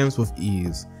tuning exams with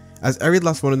ease, as every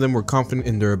last one of them were confident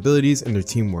in their abilities and their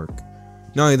teamwork.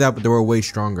 Not only that, but they were way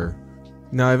stronger.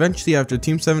 Now eventually, after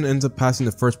Team 7 ends up passing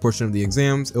the first portion of the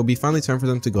exams, it will be finally time for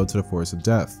them to go to the Forest of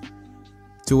Death.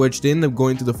 To which they end up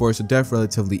going to the Forest of Death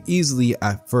relatively easily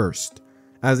at first,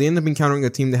 as they end up encountering a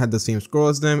team that had the same score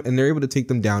as them and they're able to take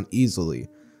them down easily.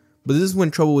 But this is when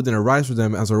trouble would then arise for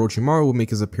them, as Orochimaru will make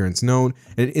his appearance known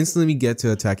and instantly get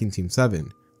to attacking Team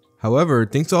 7. However,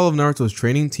 thanks to all of Naruto's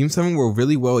training, Team 7 were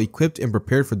really well equipped and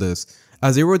prepared for this,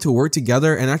 as they were able to work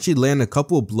together and actually land a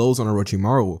couple of blows on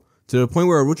Orochimaru, to the point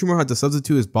where Orochimaru had to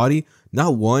substitute his body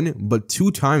not 1, but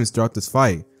 2 times throughout this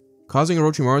fight, causing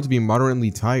Orochimaru to be moderately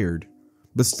tired.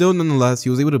 But still, nonetheless, he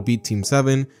was able to beat Team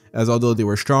 7, as although they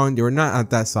were strong, they were not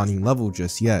at that Sannin level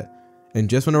just yet. And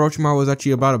just when Orochimaru was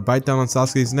actually about to bite down on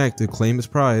Sasuke's neck to claim his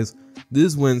prize, this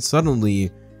is when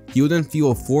suddenly he would then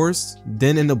feel a force,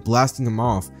 then end up blasting him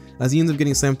off, as he ends up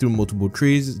getting slammed through multiple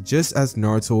trees just as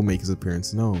Naruto will make his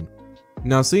appearance known.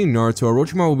 Now seeing Naruto,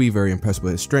 Orochimaru will be very impressed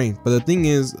with his strength, but the thing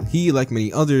is, he like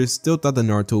many others still thought that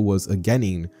Naruto was a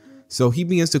genin, so he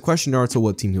begins to question Naruto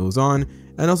what team he was on,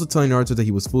 and also telling Naruto that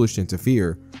he was foolish to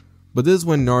interfere. But this is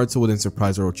when Naruto would then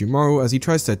surprise Orochimaru as he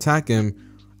tries to attack him,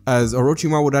 as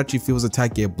Orochimaru would actually feel his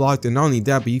attack get blocked, and not only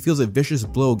that, but he feels a vicious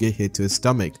blow get hit to his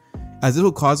stomach, as it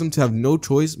will cause him to have no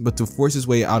choice but to force his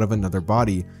way out of another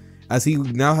body, as he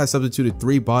now has substituted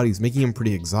 3 bodies, making him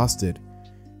pretty exhausted.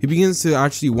 He begins to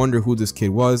actually wonder who this kid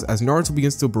was, as Naruto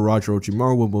begins to barrage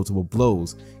Orochimaru with multiple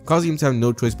blows, causing him to have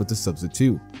no choice but to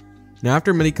substitute. Now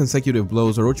after many consecutive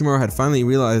blows, Orochimaru had finally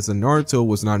realized that Naruto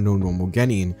was not no normal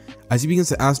genin, as he begins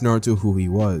to ask Naruto who he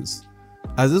was.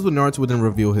 As this would Naruto would then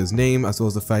reveal his name, as well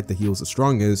as the fact that he was the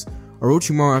strongest,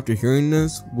 Orochimaru after hearing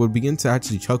this would begin to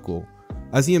actually chuckle,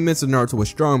 as he admits that Naruto was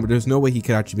strong, but there's no way he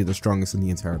could actually be the strongest in the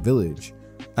entire village,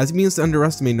 as he begins to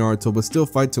underestimate Naruto but still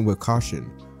fights him with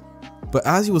caution. But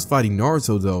as he was fighting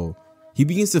Naruto though, he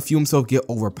begins to feel himself get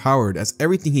overpowered, as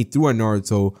everything he threw at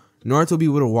Naruto would be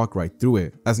able to walk right through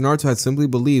it, as Naruto had simply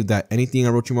believed that anything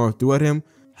Orochimaru threw at him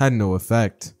had no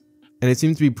effect. And it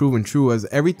seemed to be proven true, as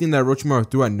everything that Orochimaru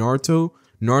threw at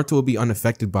Naruto would be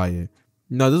unaffected by it.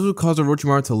 Now this would cause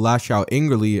Orochimaru to lash out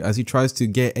angrily as he tries to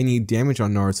get any damage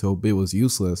on Naruto, but it was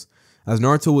useless, as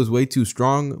Naruto was way too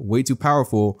strong, way too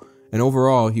powerful, and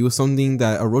overall he was something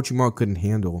that Orochimaru couldn't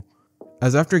handle.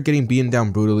 As after getting beaten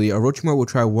down brutally, Orochimaru would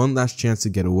try one last chance to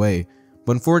get away,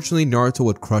 but unfortunately Naruto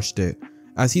would crushed it,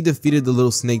 as he defeated the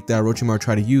little snake that Orochimaru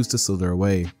tried to use to slither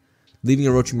away, leaving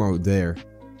Orochimaru there.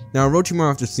 Now Orochimaru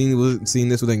after seeing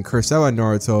this would then curse out at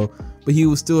Naruto, but he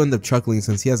would still end up chuckling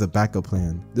since he has a backup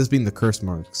plan, this being the curse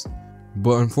marks.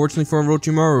 But unfortunately for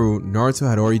Orochimaru, Naruto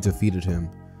had already defeated him,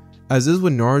 as this is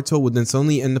when Naruto would then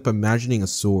suddenly end up imagining a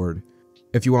sword.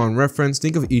 If you want reference,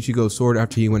 think of Ichigo's sword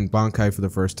after he went Bankai for the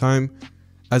first time,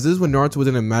 as this is when Naruto would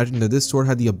then imagine that this sword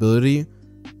had the ability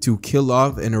to kill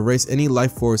off and erase any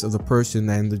life force of the person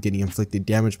that ended up getting inflicted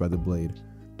damage by the blade.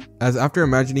 As after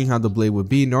imagining how the blade would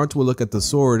be, Naruto would look at the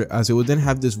sword, as it would then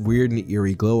have this weird and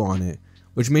eerie glow on it,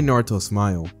 which made Naruto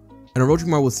smile. And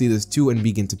Orochimaru would see this too and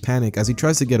begin to panic as he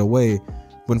tries to get away,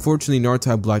 but unfortunately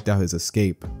Naruto had blocked out his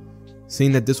escape.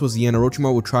 Seeing that this was the end,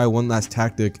 Orochimaru would try one last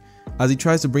tactic as he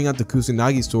tries to bring out the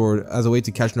Kusanagi sword as a way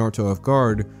to catch Naruto off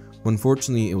guard, but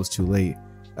unfortunately it was too late,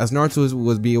 as Naruto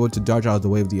would be able to dodge out of the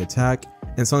way of the attack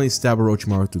and suddenly stab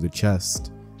Orochimaru through the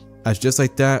chest. As just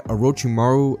like that,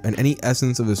 Orochimaru and any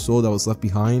essence of his soul that was left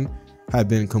behind had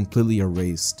been completely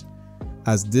erased,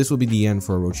 as this would be the end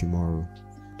for Orochimaru.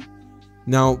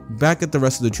 Now, back at the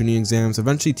rest of the Chunin exams,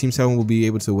 eventually Team 7 will be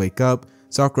able to wake up,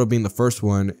 Sakura being the first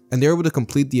one, and they're able to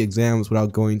complete the exams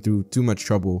without going through too much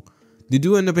trouble. They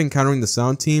do end up encountering the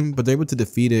Sound team, but they're able to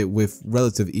defeat it with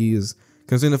relative ease,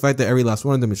 considering the fact that every last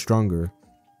one of them is stronger.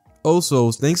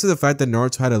 Also, thanks to the fact that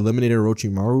Naruto had eliminated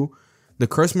Orochimaru, the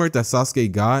curse mark that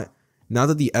Sasuke got, now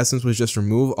that the essence was just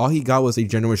removed, all he got was a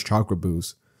generous chakra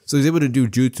boost. So he's able to do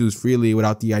jutsus freely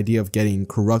without the idea of getting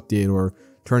corrupted or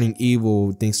turning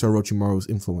evil thanks to Orochimaru's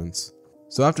influence.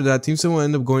 So after that, Team 7 will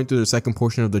end up going through the second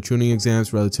portion of the Chunin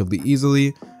exams relatively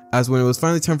easily, as when it was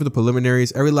finally time for the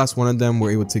preliminaries, every last one of them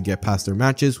were able to get past their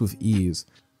matches with ease,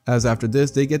 as after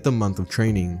this they get the month of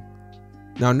training.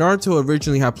 Now Naruto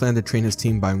originally had planned to train his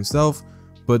team by himself,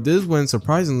 but this is when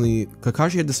surprisingly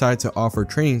Kakashi had decided to offer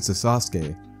training to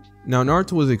Sasuke. Now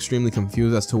Naruto was extremely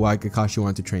confused as to why Kakashi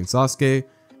wanted to train Sasuke,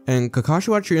 and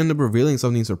Kakashi actually ended up revealing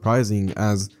something surprising,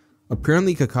 as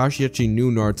apparently Kakashi actually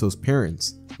knew Naruto's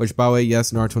parents, which by the way,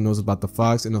 yes, Naruto knows about the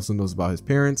fox and also knows about his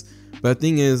parents, but the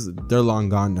thing is, they're long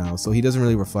gone now, so he doesn't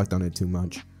really reflect on it too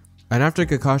much. And after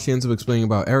Kakashi ends up explaining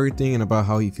about everything and about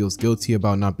how he feels guilty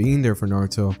about not being there for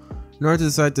Naruto, Naruto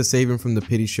decides to save him from the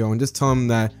pity show and just tell him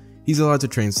that he's allowed to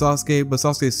train Sasuke, but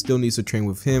Sasuke still needs to train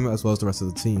with him as well as the rest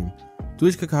of the team, to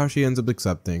which Kakashi ends up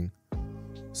accepting.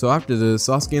 So after this,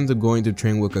 Sasuke ends up going to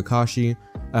train with Kakashi,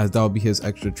 as that will be his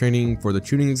extra training for the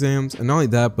tuning exams, and not only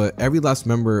that, but every last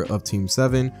member of Team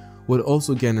 7 would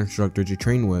also get an instructor to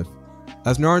train with.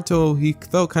 As Naruto, he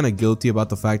felt kinda guilty about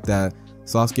the fact that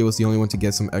Sasuke was the only one to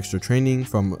get some extra training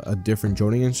from a different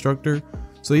Jonin instructor,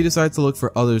 so he decided to look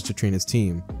for others to train his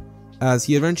team. As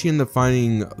he eventually ended up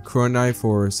finding Kurenai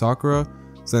for Sakura,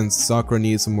 since Sakura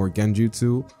needed some more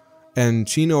genjutsu, and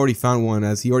Shino already found one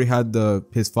as he already had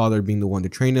his father being the one to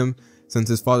train him, since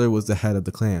his father was the head of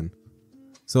the clan.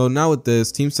 So now with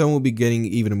this, Team 7 will be getting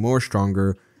even more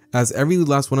stronger, as every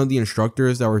last one of the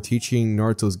instructors that were teaching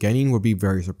Naruto's genin would be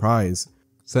very surprised,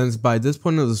 since by this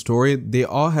point of the story, they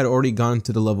all had already gotten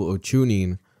to the level of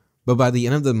Chunin, but by the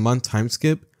end of the month time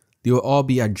skip, they will all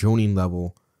be at Jonin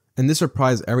level, and this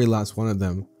surprised every last one of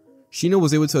them. Shino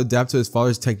was able to adapt to his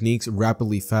father's techniques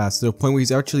rapidly fast, to the point where he's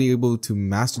actually able to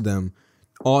master them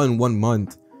all in 1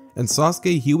 month, and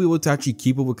Sasuke, he'll be able to actually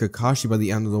keep up with Kakashi by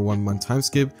the end of the 1 month time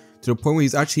skip, to the point where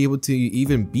he's actually able to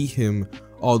even beat him,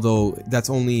 although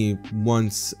that's only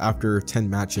once after 10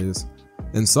 matches.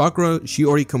 And Sakura, she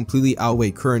already completely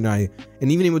outweighed Kurenai,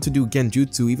 and even able to do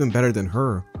genjutsu even better than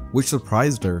her, which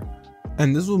surprised her.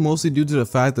 And this was mostly due to the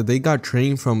fact that they got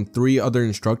training from 3 other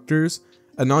instructors,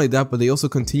 and not only that, but they also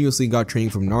continuously got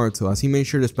training from Naruto, as he made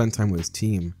sure to spend time with his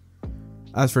team.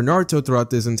 As for Naruto,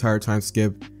 throughout this entire time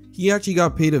skip, he actually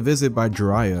got paid a visit by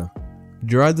Jiraiya.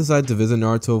 Jiraiya decided to visit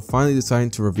Naruto, finally deciding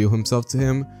to reveal himself to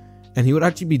him, and he would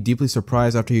actually be deeply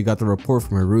surprised after he got the report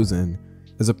from Hiruzen,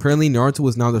 as apparently Naruto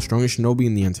was now the strongest shinobi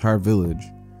in the entire village.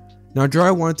 Now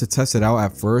Jiraiya wanted to test it out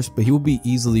at first, but he would be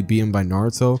easily beaten by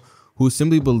Naruto, who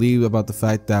simply believed about the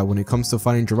fact that when it comes to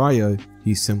fighting Jiraiya,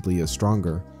 he simply is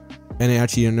stronger. And it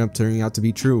actually ended up turning out to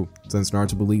be true, since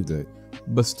Naruto believed it.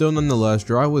 But still nonetheless,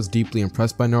 Jiraiya was deeply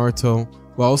impressed by Naruto,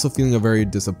 while also feeling very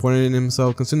disappointed in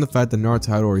himself considering the fact that Naruto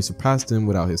had already surpassed him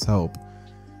without his help.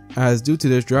 As due to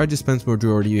this, Jiraiya just spends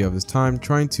majority of his time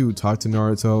trying to talk to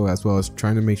Naruto, as well as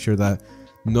trying to make sure that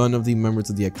none of the members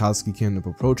of the Akatsuki can end up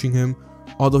approaching him,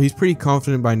 although he's pretty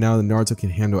confident by now that Naruto can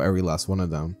handle every last one of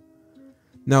them.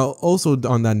 Now also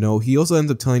on that note, he also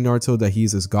ends up telling Naruto that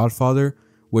he's his godfather,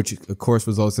 which of course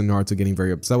results in Naruto getting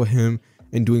very upset with him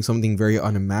and doing something very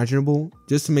unimaginable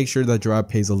just to make sure that Jiraiya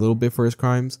pays a little bit for his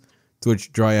crimes, to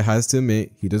which Jiraiya has to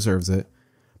admit he deserves it.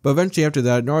 But eventually after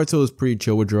that, Naruto is pretty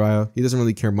chill with Jiraiya. He doesn't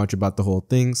really care much about the whole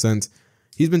thing since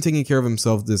he's been taking care of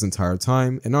himself this entire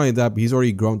time, and not only that, but he's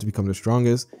already grown to become the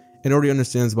strongest and already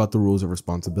understands about the rules of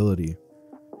responsibility.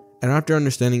 And after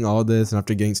understanding all this and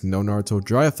after getting to know Naruto,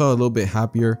 Jiraiya felt a little bit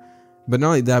happier, but not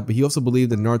only that, but he also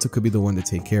believed that Naruto could be the one to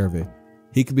take care of it.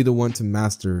 He could be the one to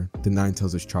master the 9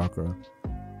 tails of chakra.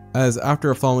 As after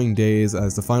the following days,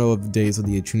 as the final days of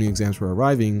the Chunin exams were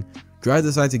arriving, Jiraiya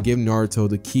decided to give Naruto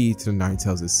the key to the 9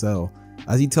 tails' cell,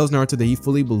 as he tells Naruto that he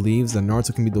fully believes that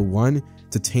Naruto can be the one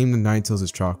to tame the 9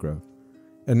 tails' chakra.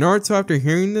 And Naruto, after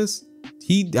hearing this,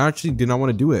 he actually did not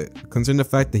want to do it, considering the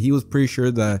fact that he was pretty sure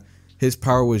that his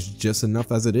power was just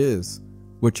enough as it is,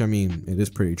 which I mean, it is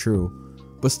pretty true.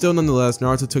 But still nonetheless,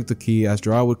 Naruto took the key as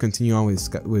Jiraiya would continue on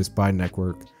with his spy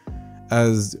network.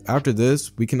 As after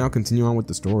this, we can now continue on with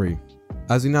the story.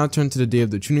 As we now turn to the day of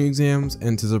the Chunin exams,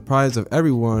 and to the surprise of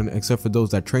everyone except for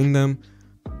those that trained them,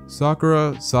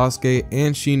 Sakura, Sasuke,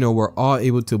 and Shino were all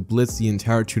able to blitz the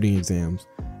entire Chunin exams,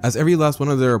 as every last one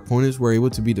of their opponents were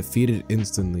able to be defeated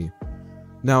instantly.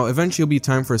 Now eventually it'll be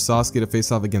time for Sasuke to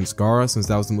face off against Gaara, since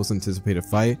that was the most anticipated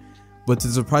fight, but to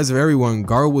the surprise of everyone,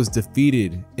 Gaara was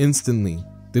defeated instantly.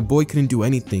 The boy couldn't do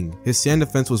anything. His sand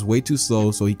defense was way too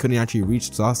slow, so he couldn't actually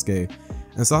reach Sasuke,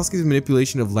 and Sasuke's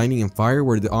manipulation of lightning and fire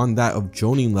were on that of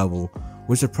Jonin level,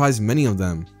 which surprised many of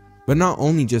them. But not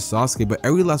only just Sasuke, but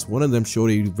every last one of them showed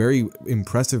a very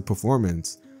impressive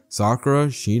performance. Sakura,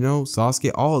 Shino,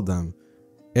 Sasuke, all of them.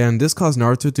 And this caused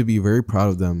Naruto to be very proud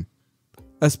of them.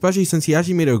 Especially since he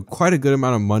actually made quite a good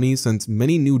amount of money, since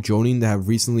many new Jonin that have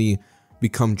recently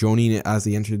become Jonin as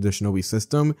they entered the Shinobi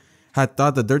system had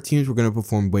thought that their teams were going to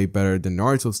perform way better than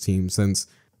Naruto's team, since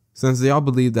they all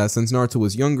believed that since Naruto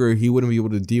was younger, he wouldn't be able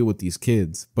to deal with these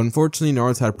kids. But unfortunately,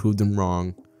 Naruto had proved them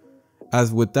wrong.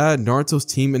 As with that, Naruto's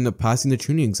team ended up passing the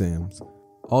Chunin exams.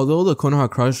 Although the Konoha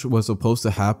Crush was supposed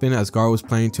to happen as Gaara was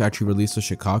planning to actually release the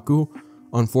Shikaku,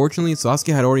 unfortunately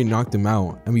Sasuke had already knocked him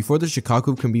out, and before the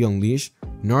Shikaku can be unleashed,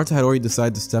 Naruto had already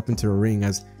decided to step into the ring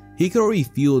as he could already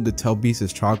feel the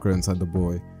telekinesis chakra inside the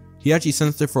boy. He actually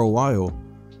sensed it for a while.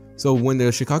 So when the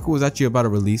Shikaku was actually about to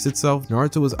release itself,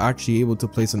 Naruto was actually able to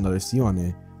place another seal on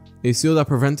it. A seal that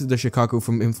prevented the Shikaku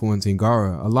from influencing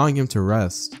Gaara, allowing him to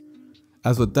rest.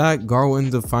 As with that, Gaara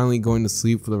ends up finally going to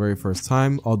sleep for the very first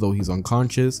time, although he's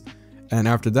unconscious. And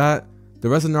after that, the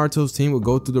rest of Naruto's team would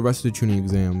go through the rest of the Chunin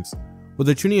exams, with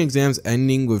the Chunin exams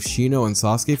ending with Shino and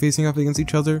Sasuke facing off against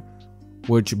each other,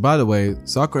 which, by the way,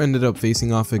 Sakura ended up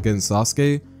facing off against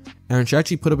Sasuke, and she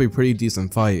actually put up a pretty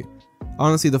decent fight.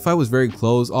 Honestly, the fight was very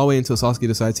close, all the way until Sasuke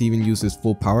decided to even use his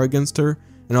full power against her,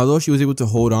 and although she was able to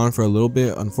hold on for a little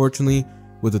bit, unfortunately,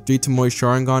 with the 3 Thoumeaux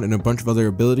Sharingan and a bunch of other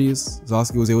abilities,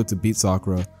 Sasuke was able to beat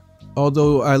Sakura.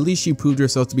 Although, at least she proved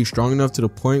herself to be strong enough to the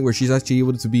point where she's actually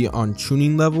able to be on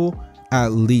Chunin level,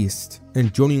 at least,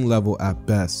 and Jonin level at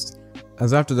best.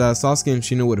 As after that, Sasuke and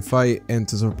Shino would fight, and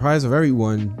to the surprise of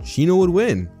everyone, Shino would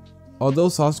win. Although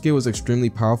Sasuke was extremely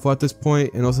powerful at this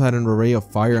point, and also had an array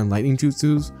of fire and lightning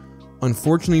jutsus,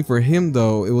 unfortunately for him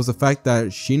though, it was the fact that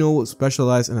Shino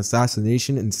specialized in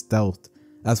assassination and stealth,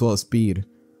 as well as speed.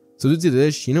 So due to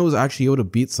this, Shino was actually able to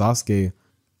beat Sasuke,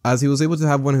 as he was able to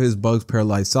have one of his bugs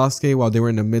paralyze Sasuke while they were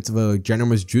in the midst of a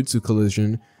ginormous jutsu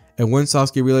collision. And when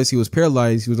Sasuke realized he was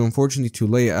paralyzed, he was unfortunately too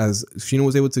late, as Shino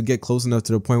was able to get close enough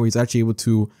to the point where he's actually able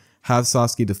to have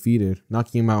Sasuke defeated,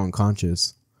 knocking him out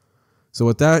unconscious. So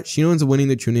with that, Shino ends up winning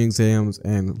the Chunin exams,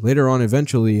 and later on,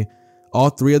 eventually, all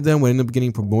 3 of them would end up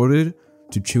getting promoted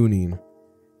to Chunin.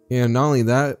 And not only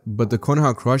that, but the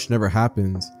Konoha Crush never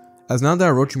happens, as now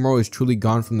that Orochimaru is truly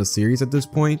gone from the series at this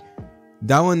point,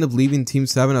 that will end up leaving Team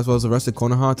 7 as well as the rest of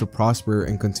Konoha to prosper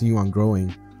and continue on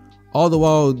growing. All the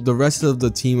while, the rest of the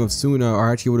team of Suna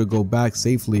are actually able to go back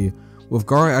safely, with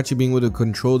Gaara actually being able to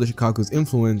control the Shikaku's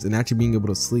influence and actually being able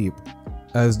to sleep.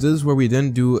 As this is where we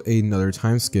then do another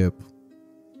time skip.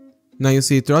 Now you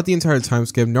see, throughout the entire time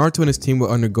skip, Naruto and his team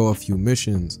will undergo a few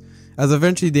missions, as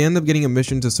eventually they end up getting a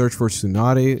mission to search for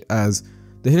Tsunade, as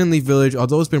the Hidden Leaf village,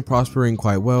 although it's been prospering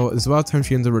quite well, it's about time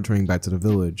she ends up returning back to the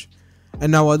village.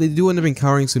 And now while they do end up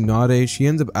encountering Tsunade, she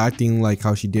ends up acting like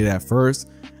how she did at first,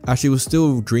 as she was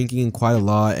still drinking quite a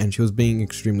lot and she was being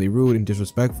extremely rude and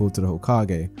disrespectful to the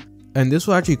Hokage. And this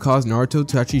will actually cause Naruto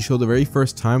to actually show the very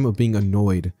first time of being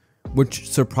annoyed, which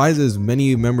surprises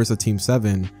many members of Team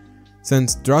 7,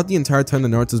 since throughout the entire time that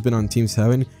Naruto's been on Team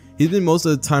 7, he's been most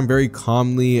of the time very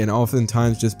calmly and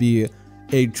oftentimes just be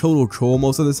a total troll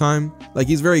most of the time. Like,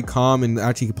 he's very calm and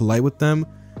actually polite with them,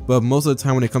 but most of the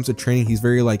time when it comes to training, he's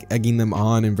very like egging them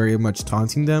on and very much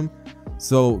taunting them.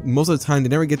 So most of the time they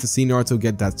never get to see Naruto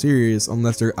get that serious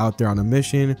unless they're out there on a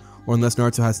mission or unless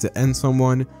Naruto has to end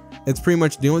someone. It's pretty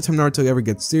much the only time Naruto ever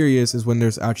gets serious is when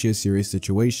there's actually a serious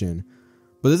situation.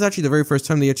 But this is actually the very first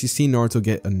time they actually see Naruto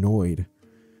get annoyed,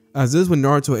 as this is when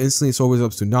Naruto instantly sobers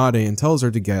up Tsunade and tells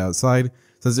her to get outside,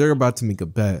 since they're about to make a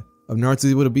bet. If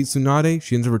Naruto's able to beat Tsunade,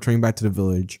 she ends up returning back to the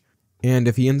village, and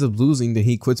if he ends up losing, then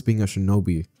he quits being a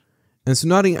shinobi. And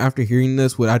Tsunade, after hearing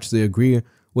this, would actually agree,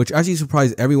 which actually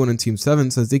surprised everyone in Team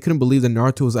 7 since they couldn't believe that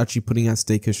Naruto was actually putting at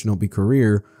stake his shinobi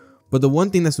career. But the one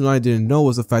thing that Tsunade didn't know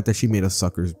was the fact that she made a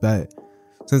sucker's bet.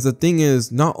 Since the thing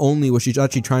is, not only was she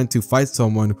actually trying to fight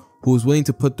someone who was willing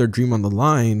to put their dream on the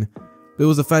line, but it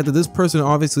was the fact that this person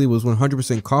obviously was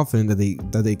 100% confident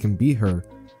that they can beat her.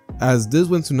 As this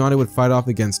when Tsunade would fight off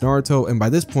against Naruto, and by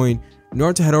this point,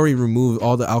 Naruto had already removed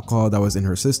all the alcohol that was in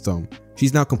her system.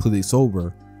 She's now completely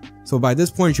sober. So by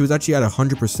this point, she was actually at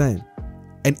 100%.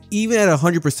 And even at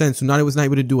 100%, Tsunade was not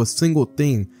able to do a single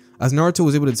thing, as Naruto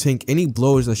was able to tank any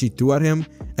blows that she threw at him,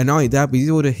 and not only that, but he's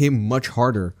able to hit much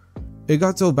harder. It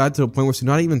got so bad to the point where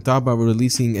Tsunade even thought about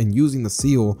releasing and using the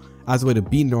seal as a way to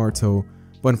beat Naruto,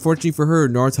 but unfortunately for her,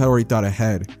 Naruto had already thought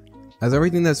ahead, as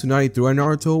everything that Tsunade threw at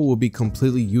Naruto would be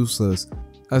completely useless,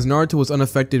 as Naruto was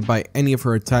unaffected by any of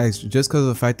her attacks just because of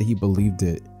the fact that he believed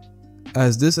it.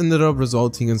 As this ended up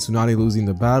resulting in Tsunade losing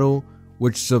the battle,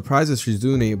 which surprises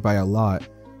Shizune by a lot,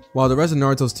 while the rest of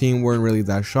Naruto's team weren't really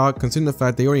that shocked considering the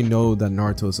fact they already know that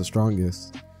Naruto is the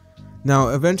strongest. Now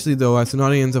eventually though, as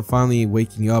Tsunade ends up finally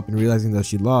waking up and realizing that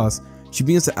she lost, she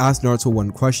begins to ask Naruto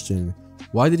one question: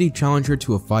 why did he challenge her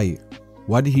to a fight?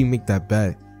 Why did he make that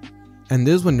bet? And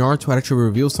this is when Naruto actually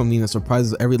reveals something that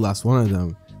surprises every last one of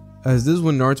them, as this is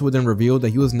when Naruto would then reveal that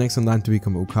he was next in line to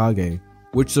become Hokage,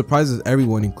 which surprises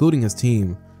everyone including his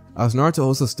team, as Naruto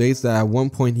also states that at one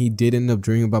point he did end up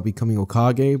dreaming about becoming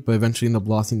Hokage but eventually ended up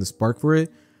losing the spark for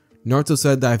it. Naruto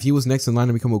said that if he was next in line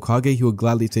to become Hokage, he would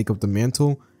gladly take up the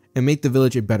mantle and make the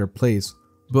village a better place,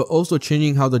 but also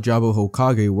changing how the job of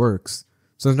Hokage works,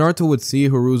 since Naruto would see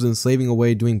Hiruzen slaving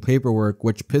away doing paperwork,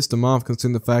 which pissed him off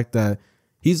considering the fact that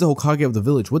he's the Hokage of the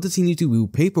village. What does he need to do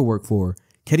paperwork for?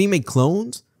 Can he make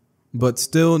clones? But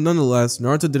still, nonetheless,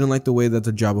 Naruto didn't like the way that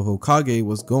the job of Hokage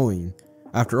was going.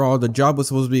 After all, the job was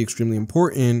supposed to be extremely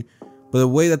important, but the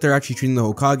way that they're actually treating the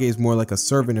Hokage is more like a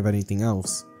servant if anything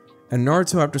else. And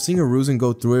Naruto, after seeing Hiruzen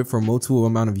go through it for a multiple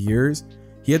amount of years,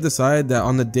 he had decided that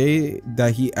on the day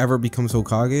that he ever becomes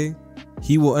Hokage,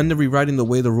 he will end up rewriting the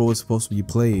way the role is supposed to be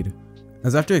played.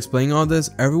 As after explaining all this,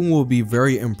 everyone will be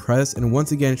very impressed and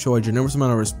once again show a generous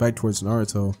amount of respect towards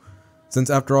Naruto. Since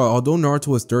after all, although Naruto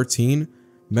was 13,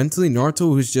 mentally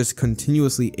Naruto was just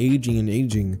continuously aging and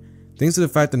aging, thanks to the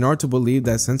fact that Naruto believed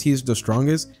that since he is the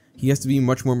strongest, he has to be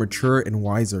much more mature and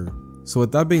wiser. So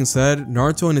with that being said,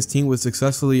 Naruto and his team would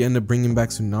successfully end up bringing back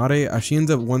Tsunade as she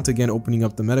ends up once again opening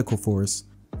up the medical force.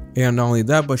 And not only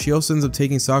that, but she also ends up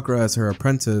taking Sakura as her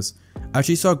apprentice, as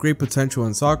she saw great potential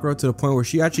in Sakura to the point where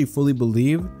she actually fully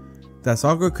believed that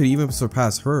Sakura could even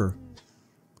surpass her.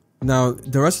 Now,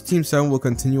 the rest of Team 7 will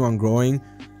continue on growing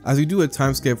as we do a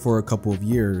time skip for a couple of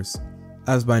years,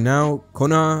 as by now,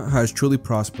 Konoha has truly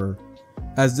prospered,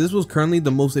 as this was currently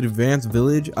the most advanced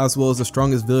village as well as the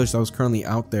strongest village that was currently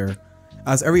out there,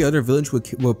 as every other village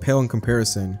will pale in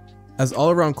comparison, as all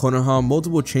around Konoha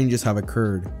multiple changes have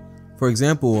occurred. For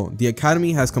example, the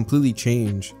academy has completely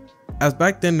changed, as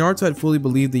back then Naruto had fully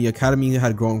believed the academy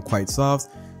had grown quite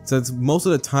soft, since most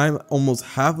of the time almost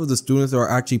half of the students that are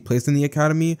actually placed in the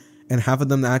academy and half of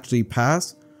them that actually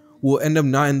pass will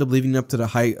not end up living up to the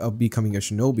height of becoming a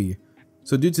shinobi.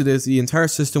 So due to this, the entire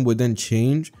system would then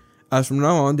change, as from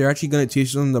now on they're actually going to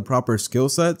teach them the proper skill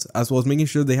sets as well as making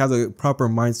sure they have the proper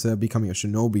mindset of becoming a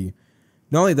shinobi.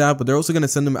 Not only that, but they're also going to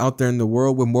send them out there in the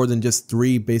world with more than just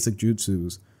 3 basic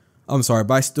jutsus. I'm sorry,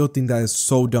 but I still think that is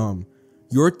so dumb.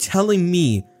 You're telling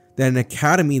me that an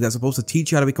academy that's supposed to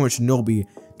teach you how to become a shinobi,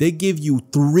 they give you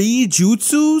 3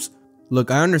 jutsus?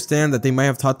 Look, I understand that they might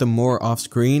have taught them more off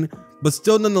screen, but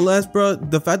still nonetheless, bro,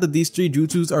 the fact that these 3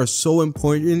 jutsus are so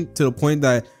important to the point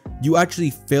that you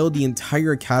actually fail the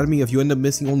entire academy if you end up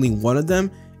missing only one of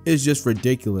them is just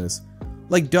ridiculous.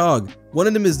 Like dog, one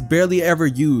of them is barely ever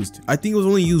used. I think it was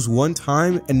only used one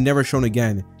time and never shown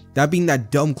again. That being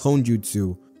that dumb clone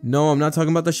jutsu. No, I'm not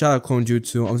talking about the shadow clone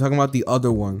jutsu, I'm talking about the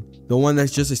other one. The one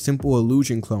that's just a simple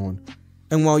illusion clone.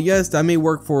 And while yes, that may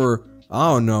work for, I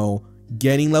don't know,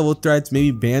 getting level threats, maybe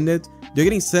bandits, they're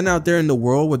getting sent out there in the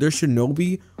world where there's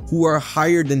shinobi who are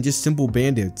higher than just simple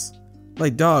bandits.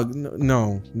 Like dog,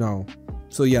 no.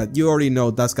 So yeah, you already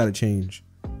know that's gotta change.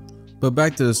 But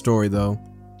back to the story though.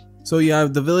 So yeah,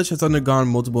 the village has undergone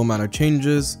multiple amount of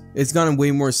changes. It's gotten way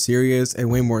more serious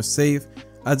and way more safe,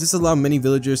 as this allowed many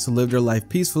villagers to live their life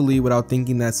peacefully without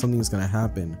thinking that something is going to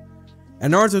happen.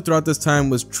 And Naruto throughout this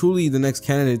time was truly the next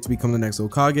candidate to become the next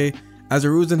Hokage, as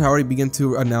Hiruzen had already begun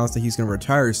to announce that he's going to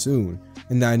retire soon,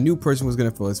 and that a new person was going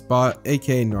to fill his spot,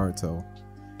 aka Naruto.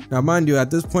 Now mind you,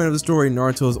 at this point of the story,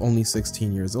 Naruto is only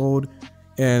 16 years old,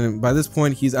 and by this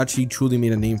point he's actually truly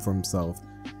made a name for himself.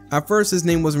 At first his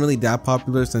name wasn't really that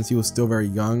popular since he was still very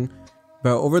young,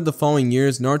 but over the following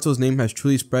years Naruto's name has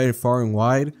truly spread far and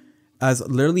wide, as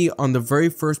literally on the very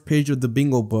first page of the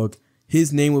bingo book,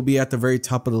 his name will be at the very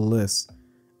top of the list.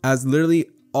 As literally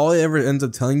all it ever ends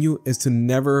up telling you is to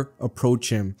never approach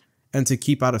him and to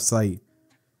keep out of sight.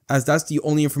 As that's the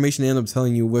only information they end up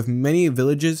telling you, with many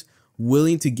villages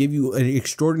willing to give you an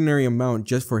extraordinary amount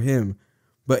just for him,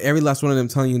 but every last one of them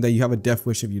telling you that you have a death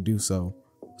wish if you do so.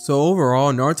 So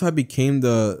overall, Naruto became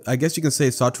the, I guess you can say,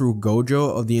 Satoru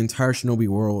Gojo of the entire shinobi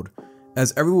world,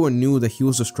 as everyone knew that he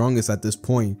was the strongest at this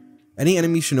point. Any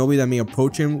enemy shinobi that may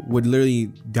approach him would literally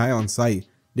die on sight.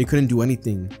 They couldn't do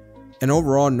anything. And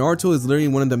overall, Naruto is literally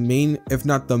one of the main, if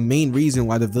not the main reason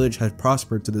why the village has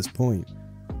prospered to this point.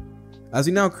 As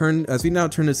we now turn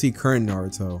to see current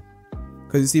Naruto.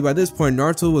 Because you see, by this point,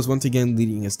 Naruto was once again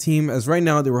leading his team, as right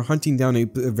now they were hunting down a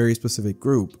very specific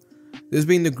group. This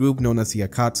being the group known as the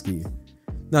Akatsuki.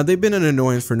 Now they've been an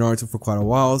annoyance for Naruto for quite a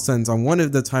while, since on one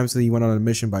of the times that he went on a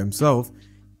mission by himself,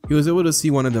 he was able to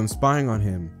see one of them spying on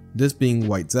him, this being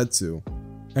White Zetsu.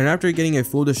 And after getting a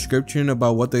full description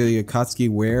about what the Akatsuki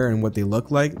wear and what they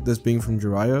look like, this being from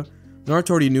Jiraiya,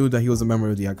 Naruto already knew that he was a member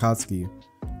of the Akatsuki.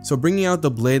 So bringing out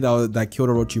the blade that killed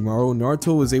Orochimaru,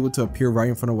 Naruto was able to appear right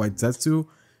in front of White Zetsu,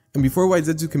 and before White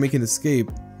Zetsu could make an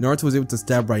escape, Naruto was able to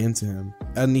stab right into him,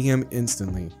 ending him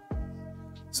instantly.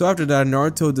 So after that,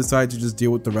 Naruto decided to just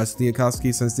deal with the rest of the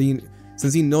Akatsuki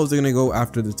since he knows they're gonna go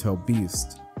after the tail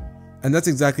beast. And that's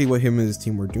exactly what him and his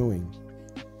team were doing.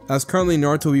 As currently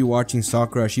Naruto will be watching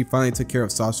Sakura as she finally took care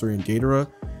of Sasori and Deidara,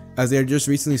 as they had just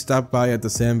recently stopped by at the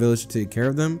Sand Village to take care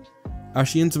of them. As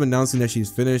she ends up announcing that she's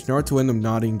finished, Naruto ends up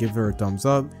nodding and give her a thumbs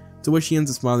up, to which she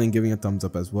ends up smiling and giving a thumbs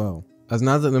up as well. As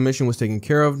now that the mission was taken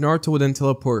care of, Naruto would then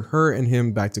teleport her and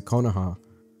him back to Konoha.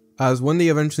 As when they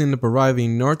eventually end up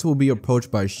arriving, Naruto will be approached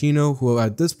by Shino, who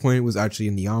at this point was actually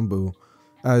in the Anbu,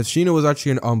 as Shino was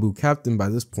actually an Anbu captain by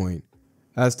this point.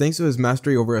 As thanks to his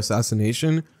mastery over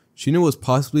assassination, Shino was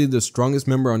possibly the strongest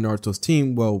member on Naruto's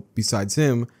team, well, besides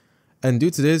him, and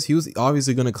due to this, he was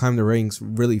obviously going to climb the ranks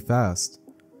really fast.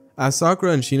 As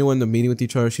Sakura and Shino end up meeting with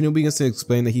each other, Shino begins to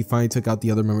explain that he finally took out the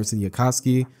other members of the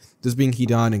Akatsuki, this being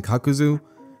Hidan and Kakuzu,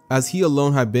 as he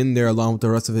alone had been there along with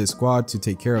the rest of his squad to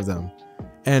take care of them.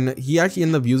 And he actually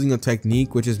ended up using a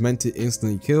technique which is meant to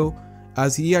instantly kill,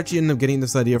 as he actually ended up getting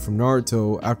this idea from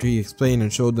Naruto after he explained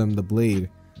and showed them the blade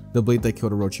that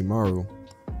killed Orochimaru.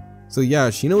 So yeah,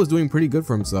 Shino was doing pretty good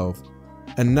for himself.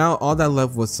 And now all that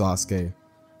left was Sasuke,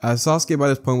 as Sasuke by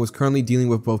this point was currently dealing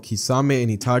with both Kisame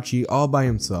and Itachi all by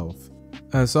himself.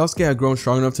 As Sasuke had grown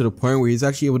strong enough to the point where he's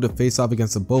actually able to face off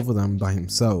against the both of them by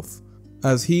himself,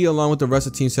 as he along with the rest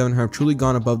of Team 7 have truly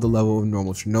gone above the level of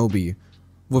normal shinobi,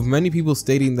 with many people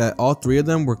stating that all three of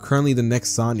them were currently the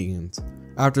next Sanins,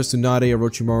 after Tsunade,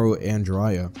 Orochimaru, and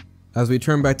Jiraiya. As we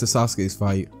turn back to Sasuke's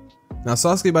fight. Now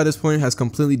Sasuke by this point has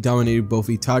completely dominated both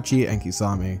Itachi and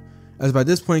Kisame, as by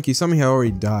this point Kisame had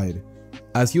already died,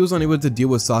 as he was unable to deal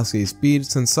with Sasuke's speed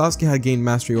since Sasuke had gained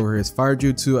mastery over his fire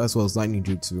jutsu as well as lightning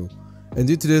jutsu, and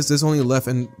due to this only left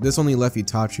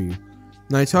Itachi.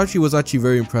 Now Itachi was actually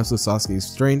very impressed with Sasuke's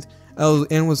strength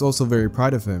and was also very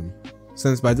proud of him,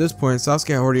 since by this point Sasuke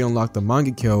had already unlocked the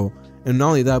Mangekyo, and not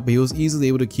only that but he was easily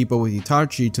able to keep up with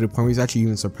Itachi to the point where he's actually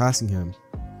even surpassing him.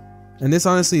 And this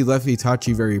honestly left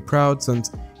Itachi very proud since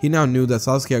he now knew that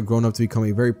Sasuke had grown up to become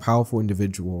a very powerful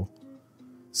individual.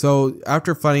 So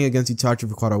after fighting against Itachi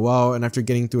for quite a while and after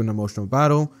getting through an emotional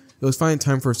battle, it was finally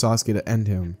time for Sasuke to end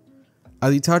him.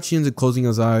 As Itachi ends up closing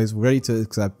his eyes, ready to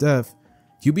accept death,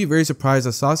 you'd be very surprised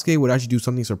that Sasuke would actually do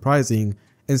something surprising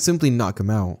and simply knock him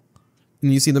out.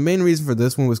 And you see, the main reason for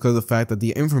this one was because of the fact that the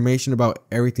information about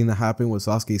everything that happened with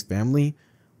Sasuke's family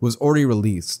was already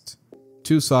released.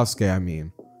 To Sasuke, I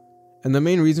mean. And the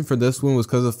main reason for this one was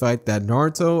because of the fact that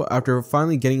Naruto, after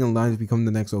finally getting in line to become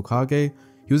the next Hokage,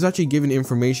 he was actually given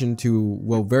information to,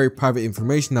 well, very private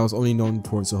information that was only known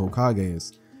towards the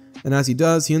Hokages. And as he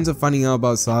does, he ends up finding out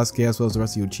about Sasuke as well as the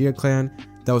rest of the Uchiha clan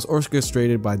that was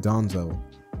orchestrated by Danzo.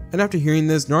 And after hearing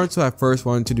this, Naruto at first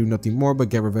wanted to do nothing more but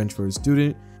get revenge for his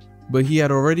student, but he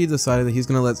had already decided that he's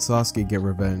going to let Sasuke get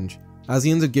revenge, as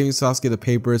he ends up giving Sasuke the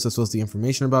papers as well as the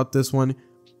information about this one,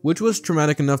 which was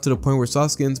traumatic enough to the point where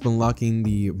Sasuke ends up unlocking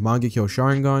the Mangekyo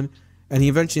Sharingan, and he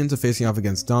eventually ends up facing off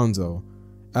against Danzo.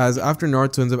 As after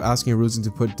Naruto ends up asking Hiruzen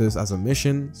to put this as a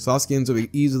mission, Sasuke ends up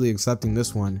easily accepting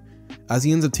this one, as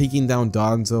he ends up taking down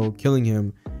Danzo, killing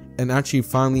him, and actually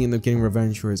finally end up getting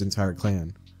revenge for his entire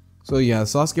clan. So yeah,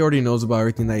 Sasuke already knows about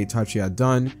everything that Itachi had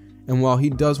done, and while he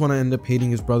does want to end up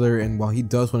hating his brother and while he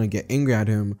does want to get angry at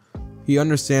him, he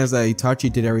understands that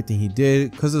Itachi did everything he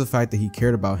did because of the fact that he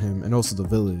cared about him and also the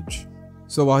village.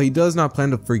 So while he does not plan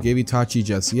to forgive Itachi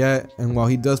just yet, and while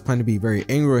he does plan to be very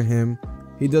angry with him,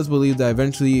 he does believe that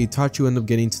eventually Itachi will end up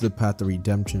getting to the path of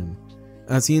redemption,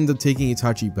 as he ends up taking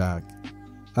Itachi back.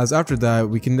 As after that,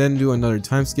 we can then do another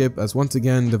time skip, as once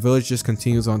again the village just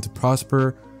continues on to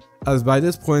prosper, as by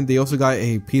this point they also got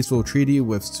a peaceful treaty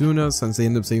with Suna since they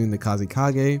end up saving the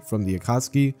Kazekage from the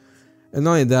Akatsuki, and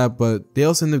not only that, but they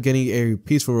also end up getting a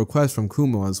peaceful request from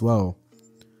Thoumeaux as well.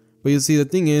 But you see, the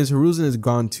thing is, Hiruzen is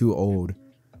gone too old.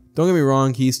 Don't get me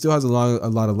wrong, he still has a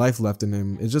lot of life left in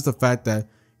him, it's just the fact that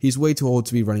he's way too old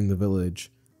to be running the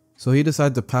village. So he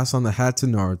decided to pass on the hat to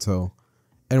Naruto.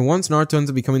 And once Naruto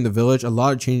ends up becoming the village, a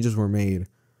lot of changes were made,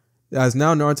 as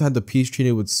now Naruto had the peace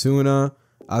treaty with Suna,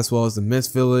 as well as the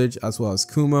Mist Village, as well as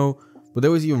Thoumeaux, but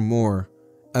there was even more,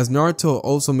 as Naruto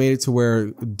also made it to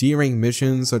where D-rank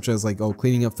missions such as like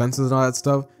cleaning up fences and all that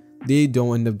stuff, they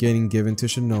don't end up getting given to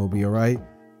shinobi, alright?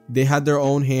 They had their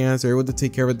own hands, they're able to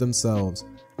take care of it themselves,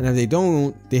 and if they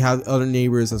don't, they have other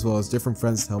neighbors as well as different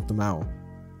friends to help them out.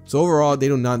 So overall, they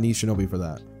do not need shinobi for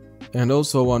that. And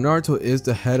also, while Naruto is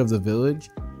the head of the village,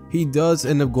 he does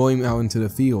end up going out into the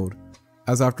field,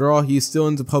 as after all, he still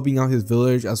ends up helping out his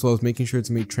village as well as making sure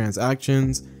to make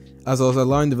transactions, as well as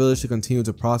allowing the village to continue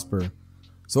to prosper.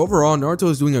 So overall, Naruto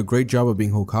is doing a great job of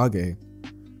being Hokage.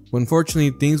 But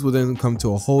unfortunately, things would then come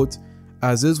to a halt,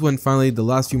 as this is when finally the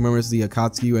last few members of the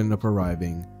Akatsuki end up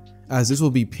arriving, as this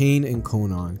will be Pain and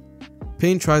Konan.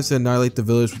 Pain tries to annihilate the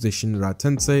village with his Shinra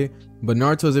Tensei, but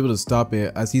Naruto is able to stop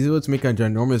it as he's able to make a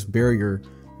ginormous barrier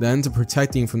that ends up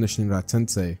protecting from the Shinra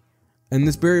Tensei. And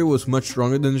this barrier was much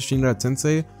stronger than the Shinra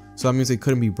Tensei, so that means it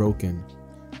couldn't be broken.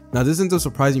 Now this ends up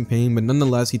surprising Pain, but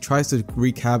nonetheless he tries to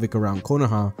wreak havoc around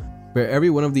Konoha, where every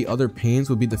one of the other Pains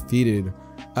will be defeated,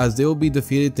 as they will be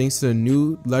defeated thanks to the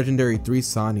new legendary 3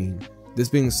 Sannin, this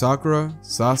being Sakura,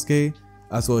 Sasuke,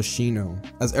 as well as Shino,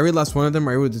 as every last one of them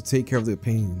are able to take care of the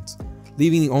pains,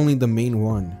 leaving only the main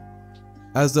one.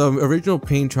 As the original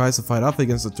Pain tries to fight off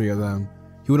against the three of them,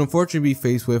 he would unfortunately be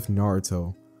faced with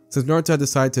Naruto, since Naruto had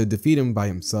decided to defeat him by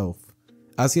himself.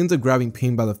 As he ends up grabbing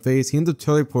Pain by the face, he ends up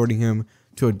teleporting him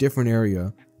to a different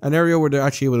area, an area where they're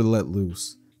actually able to let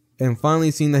loose. And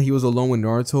finally, seeing that he was alone with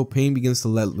Naruto, Pain begins to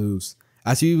let loose.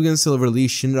 As he begins to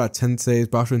release Shinra Tensei's,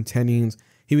 Bashin Tennin's,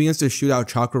 he begins to shoot out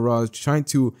chakra rods, trying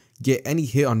to get any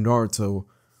hit on Naruto,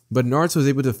 but Naruto is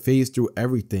able to phase through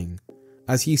everything,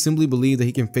 as he simply believed that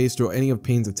he can phase through any of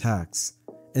Pain's attacks,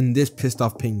 and this pissed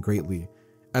off Pain greatly,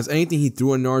 as anything he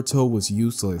threw at Naruto was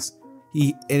useless,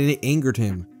 and it angered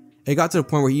him. It got to the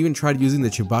point where he even tried using the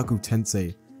Chibaku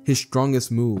Tensei, his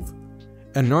strongest move,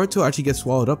 and Naruto actually gets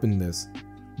swallowed up in this.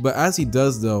 But as he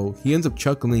does though, he ends up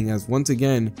chuckling as once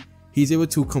again, he's able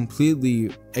to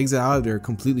completely exit out of there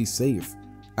completely safe,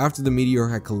 after the meteor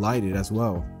had collided as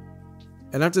well.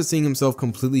 And after seeing himself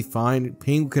completely fine,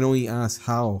 Pain can only ask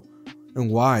how and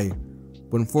why,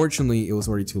 but unfortunately it was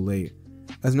already too late,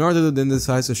 as Naruto then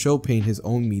decides to show Pain his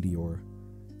own meteor.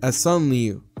 As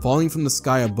suddenly, falling from the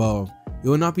sky above, it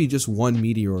will not be just one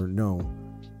meteor, no,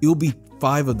 it will be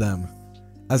 5 of them,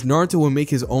 as Naruto will make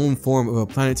his own form of a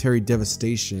planetary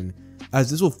devastation, as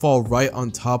this will fall right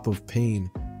on top of Pain,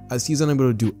 as he's unable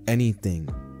to do anything.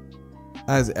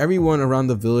 As everyone around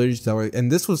the village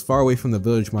and this was far away from the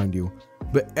village mind you,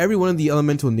 but every one of the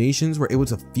elemental nations were able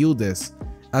to feel this,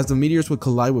 as the meteors would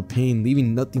collide with Pain,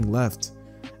 leaving nothing left,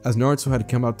 as Naruto had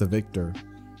come out the victor.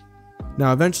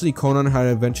 Now eventually Konan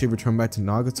had returned back to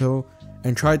Nagato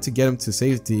and tried to get him to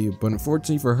safety, but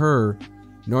unfortunately for her,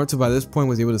 Naruto by this point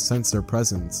was able to sense their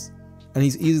presence, and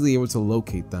he's easily able to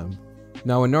locate them.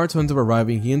 Now when Naruto ends up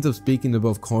arriving, he ends up speaking to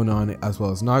both Konan as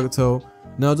well as Nagato.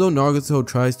 Now although Nagato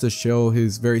tries to show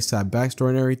his very sad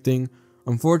backstory and everything,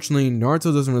 unfortunately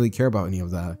Naruto doesn't really care about any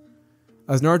of that,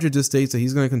 as Naruto just states that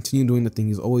he's going to continue doing the thing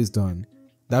he's always done,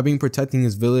 that being protecting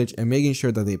his village and making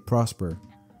sure that they prosper,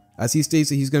 as he states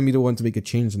that he's going to be the one to make a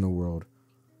change in the world.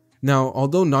 Now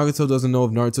although Nagato doesn't know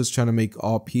if Naruto's trying to make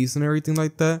all peace and everything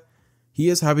like that, he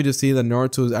is happy to see that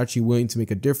Naruto is actually willing to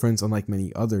make a difference, unlike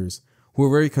many others, who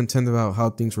were very content about how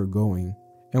things were going.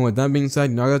 And with that being said,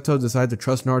 Nagato decided to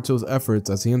trust Naruto's efforts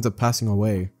as he ends up passing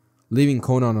away, leaving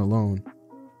Konan alone.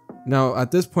 Now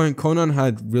at this point, Konan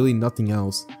had really nothing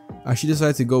else, as she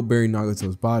decided to go bury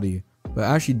Nagato's body, but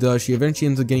as she does, she eventually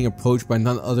ends up getting approached by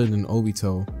none other than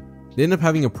Obito. They end up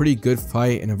having a pretty good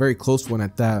fight and a very close one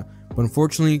at that, but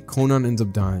unfortunately Konan ends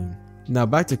up dying. Now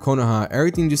back to Konoha,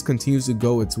 everything just continues to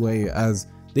go its way as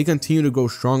they continue to grow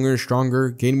stronger and stronger,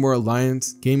 gain more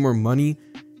alliance, gain more money.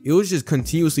 It was just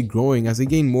continuously growing as they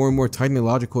gained more and more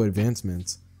technological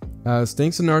advancements. As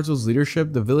thanks to Naruto's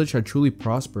leadership, the village had truly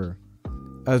prospered.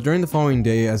 As during the following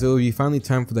day, as it would be finally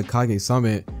time for the Kage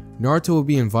Summit, Naruto would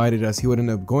be invited as he would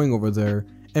end up going over there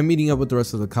and meeting up with the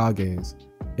rest of the Kages.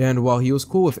 And while he was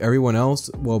cool with everyone else,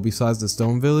 well besides the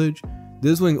Stone Village,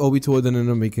 this is when Obito would then end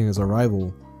up making his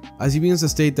arrival, as he begins to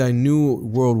state that a new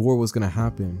world war was going to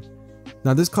happen.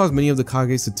 Now this caused many of the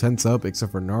Kages to tense up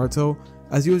except for Naruto,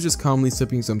 as he was just calmly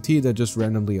sipping some tea that just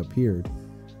randomly appeared.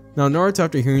 Now Naruto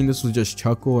after hearing this would just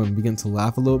chuckle and begin to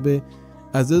laugh a little bit,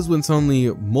 as this is when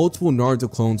suddenly multiple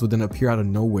Naruto clones would then appear out of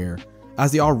nowhere,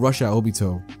 as they all rush at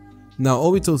Obito. Now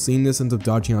Obito seeing this ends up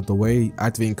dodging out the way,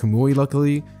 activating Kamui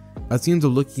luckily, as he ends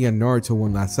up looking at Naruto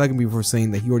one last second before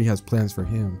saying that he already has plans for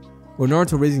him, with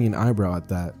Naruto raising an eyebrow at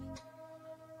that.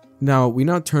 Now we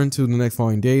now turn to the next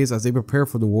following days as they prepare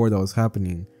for the war that was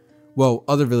happening. Well,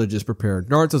 other villages prepared.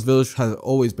 Naruto's village has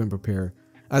always been prepared,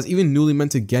 as even newly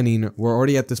minted Genin were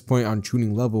already at this point on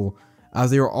Chunin level,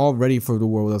 as they were all ready for the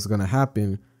war that was going to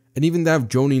happen, and even that of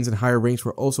Jonins and higher ranks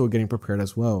were also getting prepared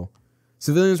as well.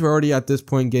 Civilians were already at this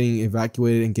point getting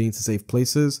evacuated and getting to safe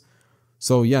places,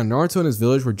 so yeah, Naruto and his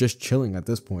village were just chilling at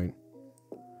this point.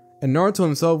 And Naruto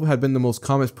himself had been the most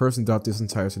calmest person throughout this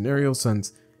entire scenario,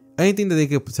 since anything that they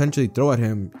could potentially throw at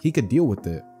him, he could deal with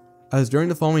it. As during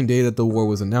the following day that the war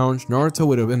was announced, Naruto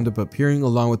would have ended up appearing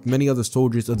along with many other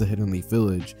soldiers of the Hidden Leaf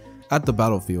Village at the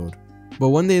battlefield. But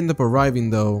when they end up arriving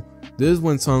though, this is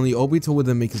when suddenly Obito would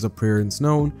then make his appearance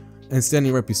known, and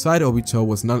standing right beside Obito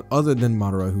was none other than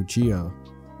Madara Uchiha.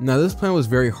 Now this plan was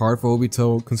very hard for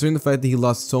Obito, considering the fact that he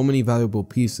lost so many valuable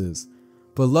pieces,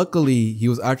 but luckily he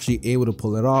was actually able to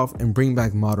pull it off and bring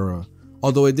back Madara,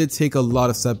 although it did take a lot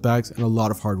of setbacks and a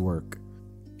lot of hard work.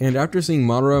 And after seeing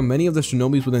Madara, many of the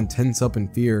shinobis would then tense up in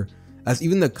fear, as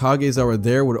even the Kages that were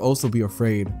there would also be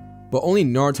afraid, but only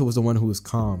Naruto was the one who was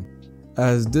calm,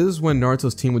 as this is when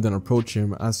Naruto's team would then approach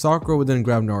him, as Sakura would then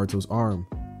grab Naruto's arm.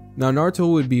 Now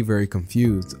Naruto would be very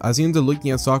confused, as he ends up looking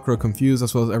at Sakura confused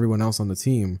as well as everyone else on the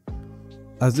team,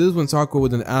 as this is when Sakura would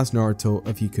then ask Naruto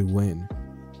if he could win.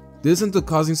 This ends up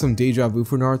causing some deja vu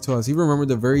for Naruto, as he remembered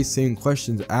the very same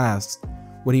questions asked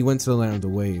when he went to the land of the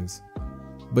waves.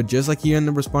 But just like he ended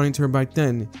up responding to her back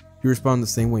then, he responded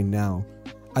the same way now,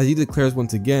 as he declares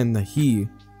once again that he,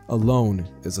 alone,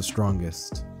 is the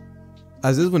strongest.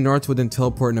 As this is when Naruto would then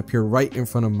teleport and appear right in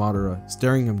front of Madara,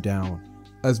 staring him down.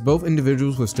 As both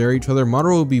individuals would stare at each other,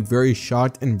 Madara would be very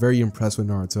shocked and very impressed with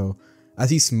Naruto, as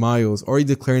he smiles, already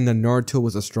declaring that Naruto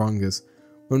was the strongest,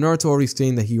 but Naruto already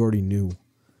stating that he already knew.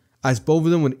 As both of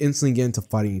them would instantly get into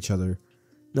fighting each other.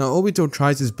 Now Obito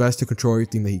tries his best to control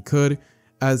everything that he could,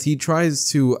 as he tries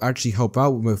to actually help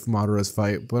out with Madara's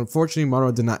fight, but unfortunately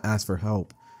Madara did not ask for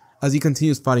help, as he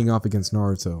continues fighting off against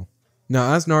Naruto.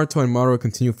 Now as Naruto and Madara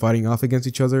continue fighting off against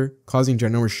each other, causing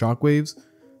ginormous shockwaves,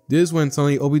 this is when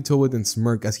suddenly Obito would then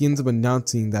smirk as he ends up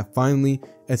announcing that finally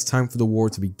it's time for the war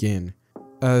to begin.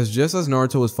 As just as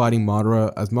Naruto was fighting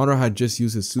Madara, as Madara had just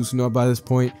used his Susanoo by this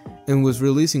point and was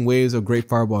releasing waves of Great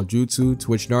Fireball Jutsu, to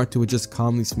which Naruto was just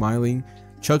calmly smiling,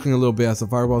 chuckling a little bit as the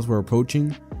fireballs were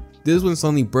approaching. This is when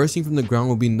suddenly bursting from the ground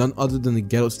would be none other than the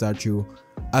Geto statue,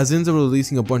 as it ends up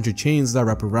releasing a bunch of chains that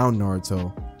wrap around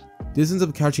Naruto. This ends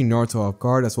up catching Naruto off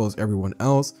guard as well as everyone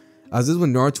else, as this is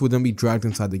when Naruto would then be dragged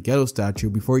inside the Geto statue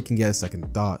before he can get a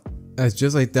second thought. As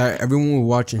just like that, everyone would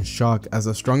watch in shock as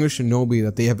the strongest shinobi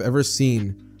that they have ever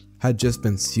seen had just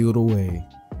been sealed away.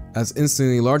 As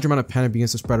instantly a large amount of panic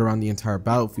begins to spread around the entire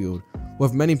battlefield,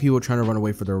 with many people trying to run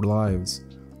away for their lives.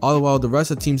 All the while, the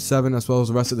rest of Team 7 as well as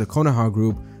the rest of the Konoha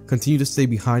group continue to stay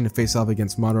behind to face off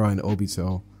against Madara and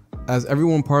Obito. As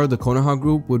everyone part of the Konoha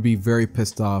group would be very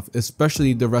pissed off,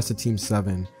 especially the rest of Team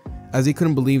 7, as they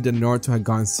couldn't believe that Naruto had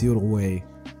gotten sealed away,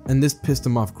 and this pissed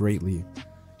them off greatly,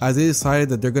 as they decided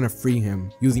that they're gonna free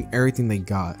him using everything they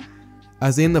got.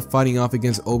 As they end up fighting off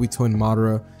against Obito and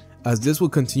Madara, as this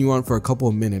would continue on for a couple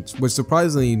of minutes, with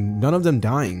surprisingly none of them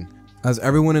dying, as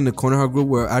everyone in the Konoha group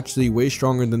were actually way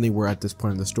stronger than they were at this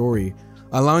point in the story,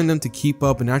 allowing them to keep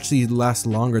up and actually last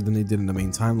longer than they did in the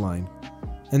main timeline.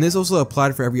 And this also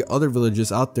applied for every other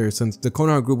villages out there, since the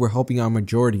Konoha group were helping out a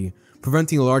majority,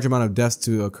 preventing a large amount of deaths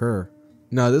to occur.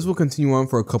 Now this will continue on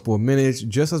for a couple of minutes,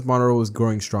 just as Madara was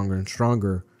growing stronger and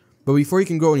stronger. But before he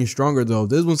can grow any stronger though,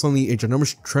 this was suddenly a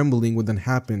ginormous trembling would then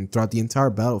happen throughout the entire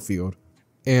battlefield.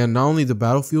 And not only the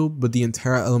battlefield, but the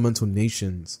entire elemental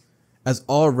nations. As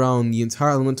all around, the entire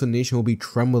elemental nation will be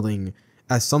trembling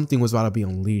as something was about to be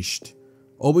unleashed.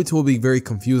 Obito will be very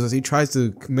confused as he tries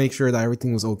to make sure that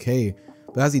everything was okay,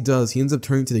 but as he does, he ends up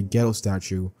turning to the Geto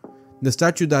statue, the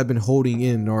statue that had been holding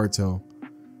in Naruto.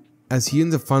 As he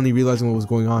ends up finally realizing what was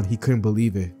going on, he couldn't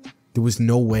believe it. There was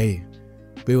no way.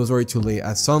 But it was already too late,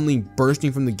 as suddenly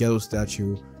bursting from the Geto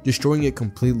statue, destroying it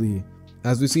completely,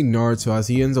 as we see Naruto as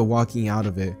he ends up walking out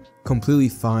of it, completely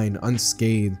fine,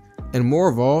 unscathed, and more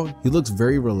of all, he looks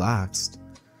very relaxed.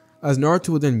 As Naruto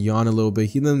would then yawn a little bit,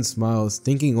 he then smiles,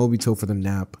 thanking Obito for the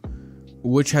nap,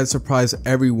 which had surprised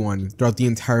everyone throughout the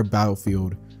entire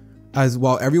battlefield. As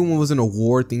while everyone was in a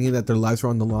war thinking that their lives were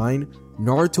on the line,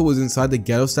 Naruto was inside the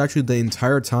Geto statue the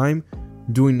entire time,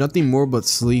 doing nothing more but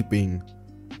sleeping.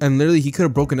 And literally he could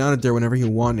have broken out of there whenever he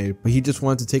wanted, but he just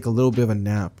wanted to take a little bit of a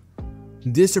nap.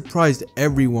 This surprised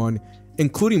everyone,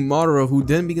 including Madara, who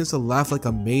then begins to laugh like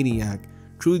a maniac,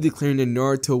 truly declaring that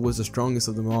Naruto was the strongest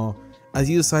of them all, as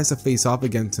he decides to face off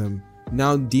against him,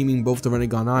 now deeming both the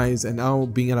Rinnegan eyes and now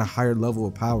being at a higher level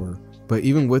of power. But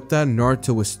even with that,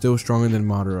 Naruto was still stronger than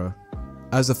Madara.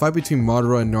 As the fight between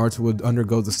Madara and Naruto would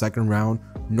undergo the second round,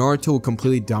 Naruto would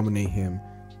completely dominate him,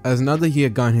 as now that he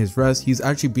had gotten his rest, he's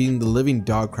actually beating the living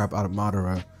dog crap out of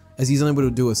Madara, as he's unable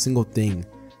to do a single thing.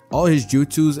 All his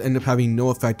jutsus end up having no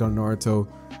effect on Naruto,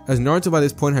 as Naruto by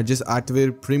this point had just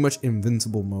activated pretty much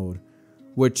invincible mode,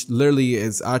 which literally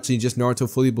is actually just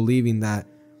Naruto fully believing that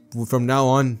from now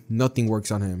on, nothing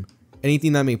works on him.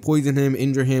 Anything that may poison him,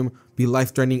 injure him, be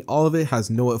life-threatening, all of it has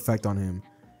no effect on him,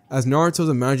 as Naruto's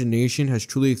imagination has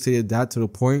truly exceeded that to the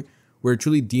point where it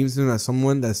truly deems him as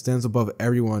someone that stands above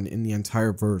everyone in the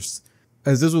entire verse,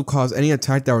 as this will cause any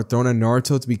attack that were thrown at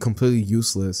Naruto to be completely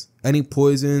useless. Any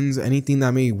poisons, anything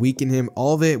that may weaken him,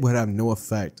 all of it would have no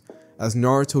effect, as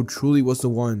Naruto truly was the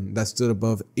one that stood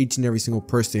above each and every single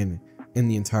person in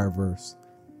the entire verse.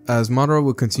 As Madara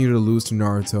would continue to lose to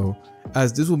Naruto,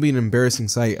 as this will be an embarrassing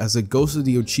sight, as the ghost of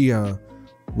the Uchiha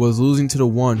was losing to the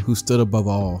one who stood above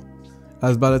all.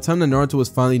 As by the time that Naruto was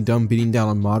finally done beating down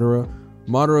on Madara,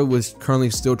 Madara was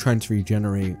currently still trying to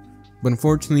regenerate, but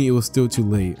unfortunately it was still too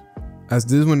late, as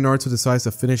this is when Naruto decides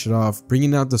to finish it off,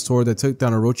 bringing out the sword that took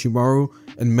down Orochimaru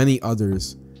and many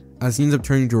others, as he ends up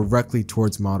turning directly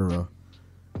towards Madara.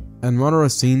 And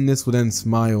Madara, seeing this, would then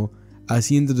smile as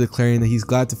he ends up declaring that he's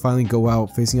glad to finally go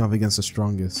out facing off against the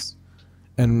strongest.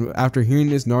 And after hearing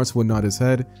this, Naruto would nod his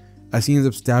head as he ends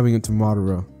up stabbing into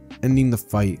Madara, ending the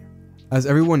fight. As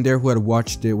everyone there who had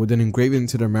watched it would then engrave it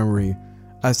into their memory,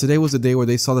 as today was the day where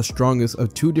they saw the strongest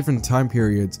of two different time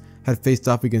periods had faced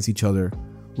off against each other,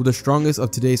 with the strongest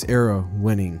of today's era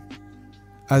winning.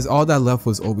 As all that left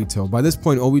was Obito. By this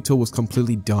point, Obito was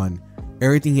completely done.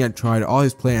 Everything he had tried, all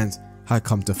his plans, had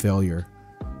come to failure.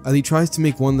 As he tries to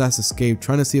make one last escape,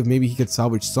 trying to see if maybe he could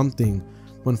salvage something,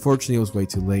 but unfortunately it was way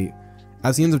too late.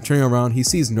 As he ends up turning around, he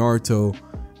sees Naruto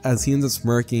as he ends up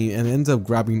smirking and ends up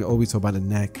grabbing Obito by the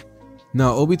neck.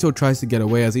 Now Obito tries to get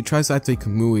away as he tries to activate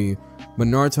Kamui, but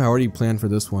Naruto had already planned for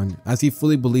this one, as he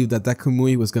fully believed that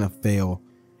Kamui was gonna fail.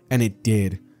 And it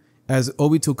did, as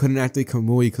Obito couldn't activate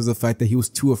Kamui because of the fact that he was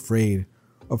too afraid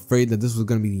that this was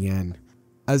gonna be the end.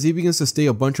 As he begins to say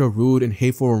a bunch of rude and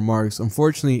hateful remarks,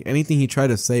 unfortunately anything he tried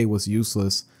to say was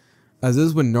useless, as this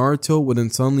is when Naruto would then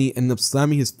suddenly end up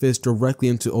slamming his fist directly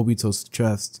into Obito's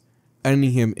chest,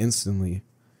 ending him instantly.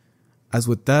 As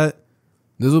with that,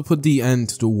 this will put the end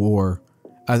to the war,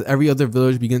 as every other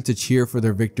village began to cheer for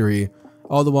their victory,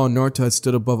 all the while Naruto had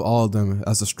stood above all of them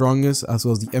as the strongest as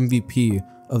well as the MVP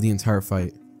of the entire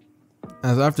fight.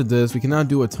 As after this, we can now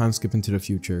do a time skip into the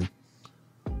future.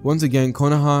 Once again,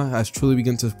 Konoha has truly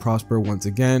begun to prosper once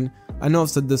again. I know I've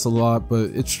said this a lot, but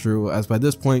it's true, as by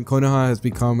this point Konoha has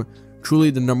become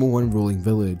truly the #1 ruling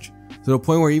village, to the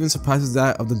point where it even surpasses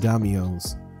that of the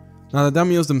daimyos. Now the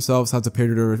daimyos themselves had to pay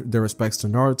their respects to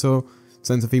Naruto,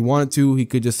 since if he wanted to, he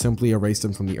could just simply erase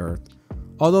them from the earth.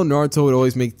 Although Naruto would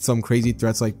always make some crazy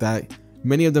threats like that,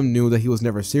 many of them knew that he was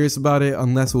never serious about it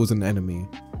unless it was an enemy,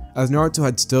 as Naruto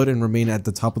had stood and remained at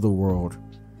the top of the world.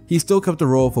 He still kept the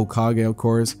role of Hokage, of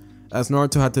course, as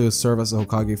Naruto had to serve as a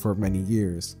Hokage for many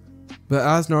years. But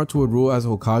as Naruto would rule as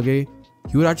Hokage,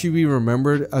 he would actually be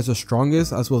remembered as the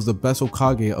strongest as well as the best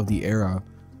Hokage of the era,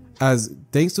 as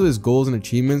thanks to his goals and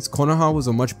achievements, Konoha was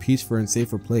a much peaceful and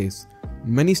safer place.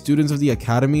 Many students of the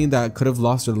academy that could have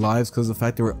lost their lives because of the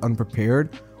fact they were unprepared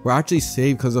were actually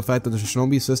saved because of the fact that the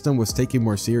shinobi system was taken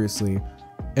more seriously.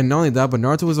 And not only that, but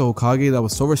Naruto was a Hokage that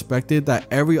was so respected that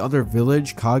every other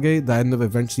village Kage that ended up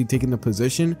eventually taking the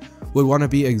position would want to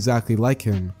be exactly like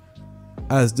him.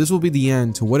 As this will be the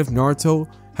end to what if Naruto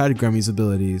had Gremmy's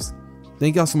abilities.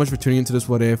 Thank y'all so much for tuning into this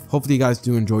what if. Hopefully you guys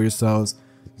do enjoy yourselves.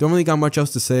 Don't really got much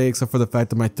else to say except for the fact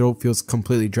that my throat feels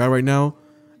completely dry right now.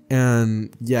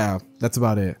 And yeah, that's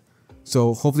about it.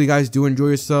 So hopefully you guys do enjoy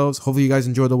yourselves. Hopefully you guys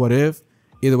enjoy the what if.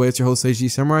 Either way, it's your host AG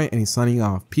Samurai and he's signing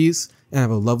off. Peace and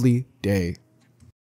have a lovely day.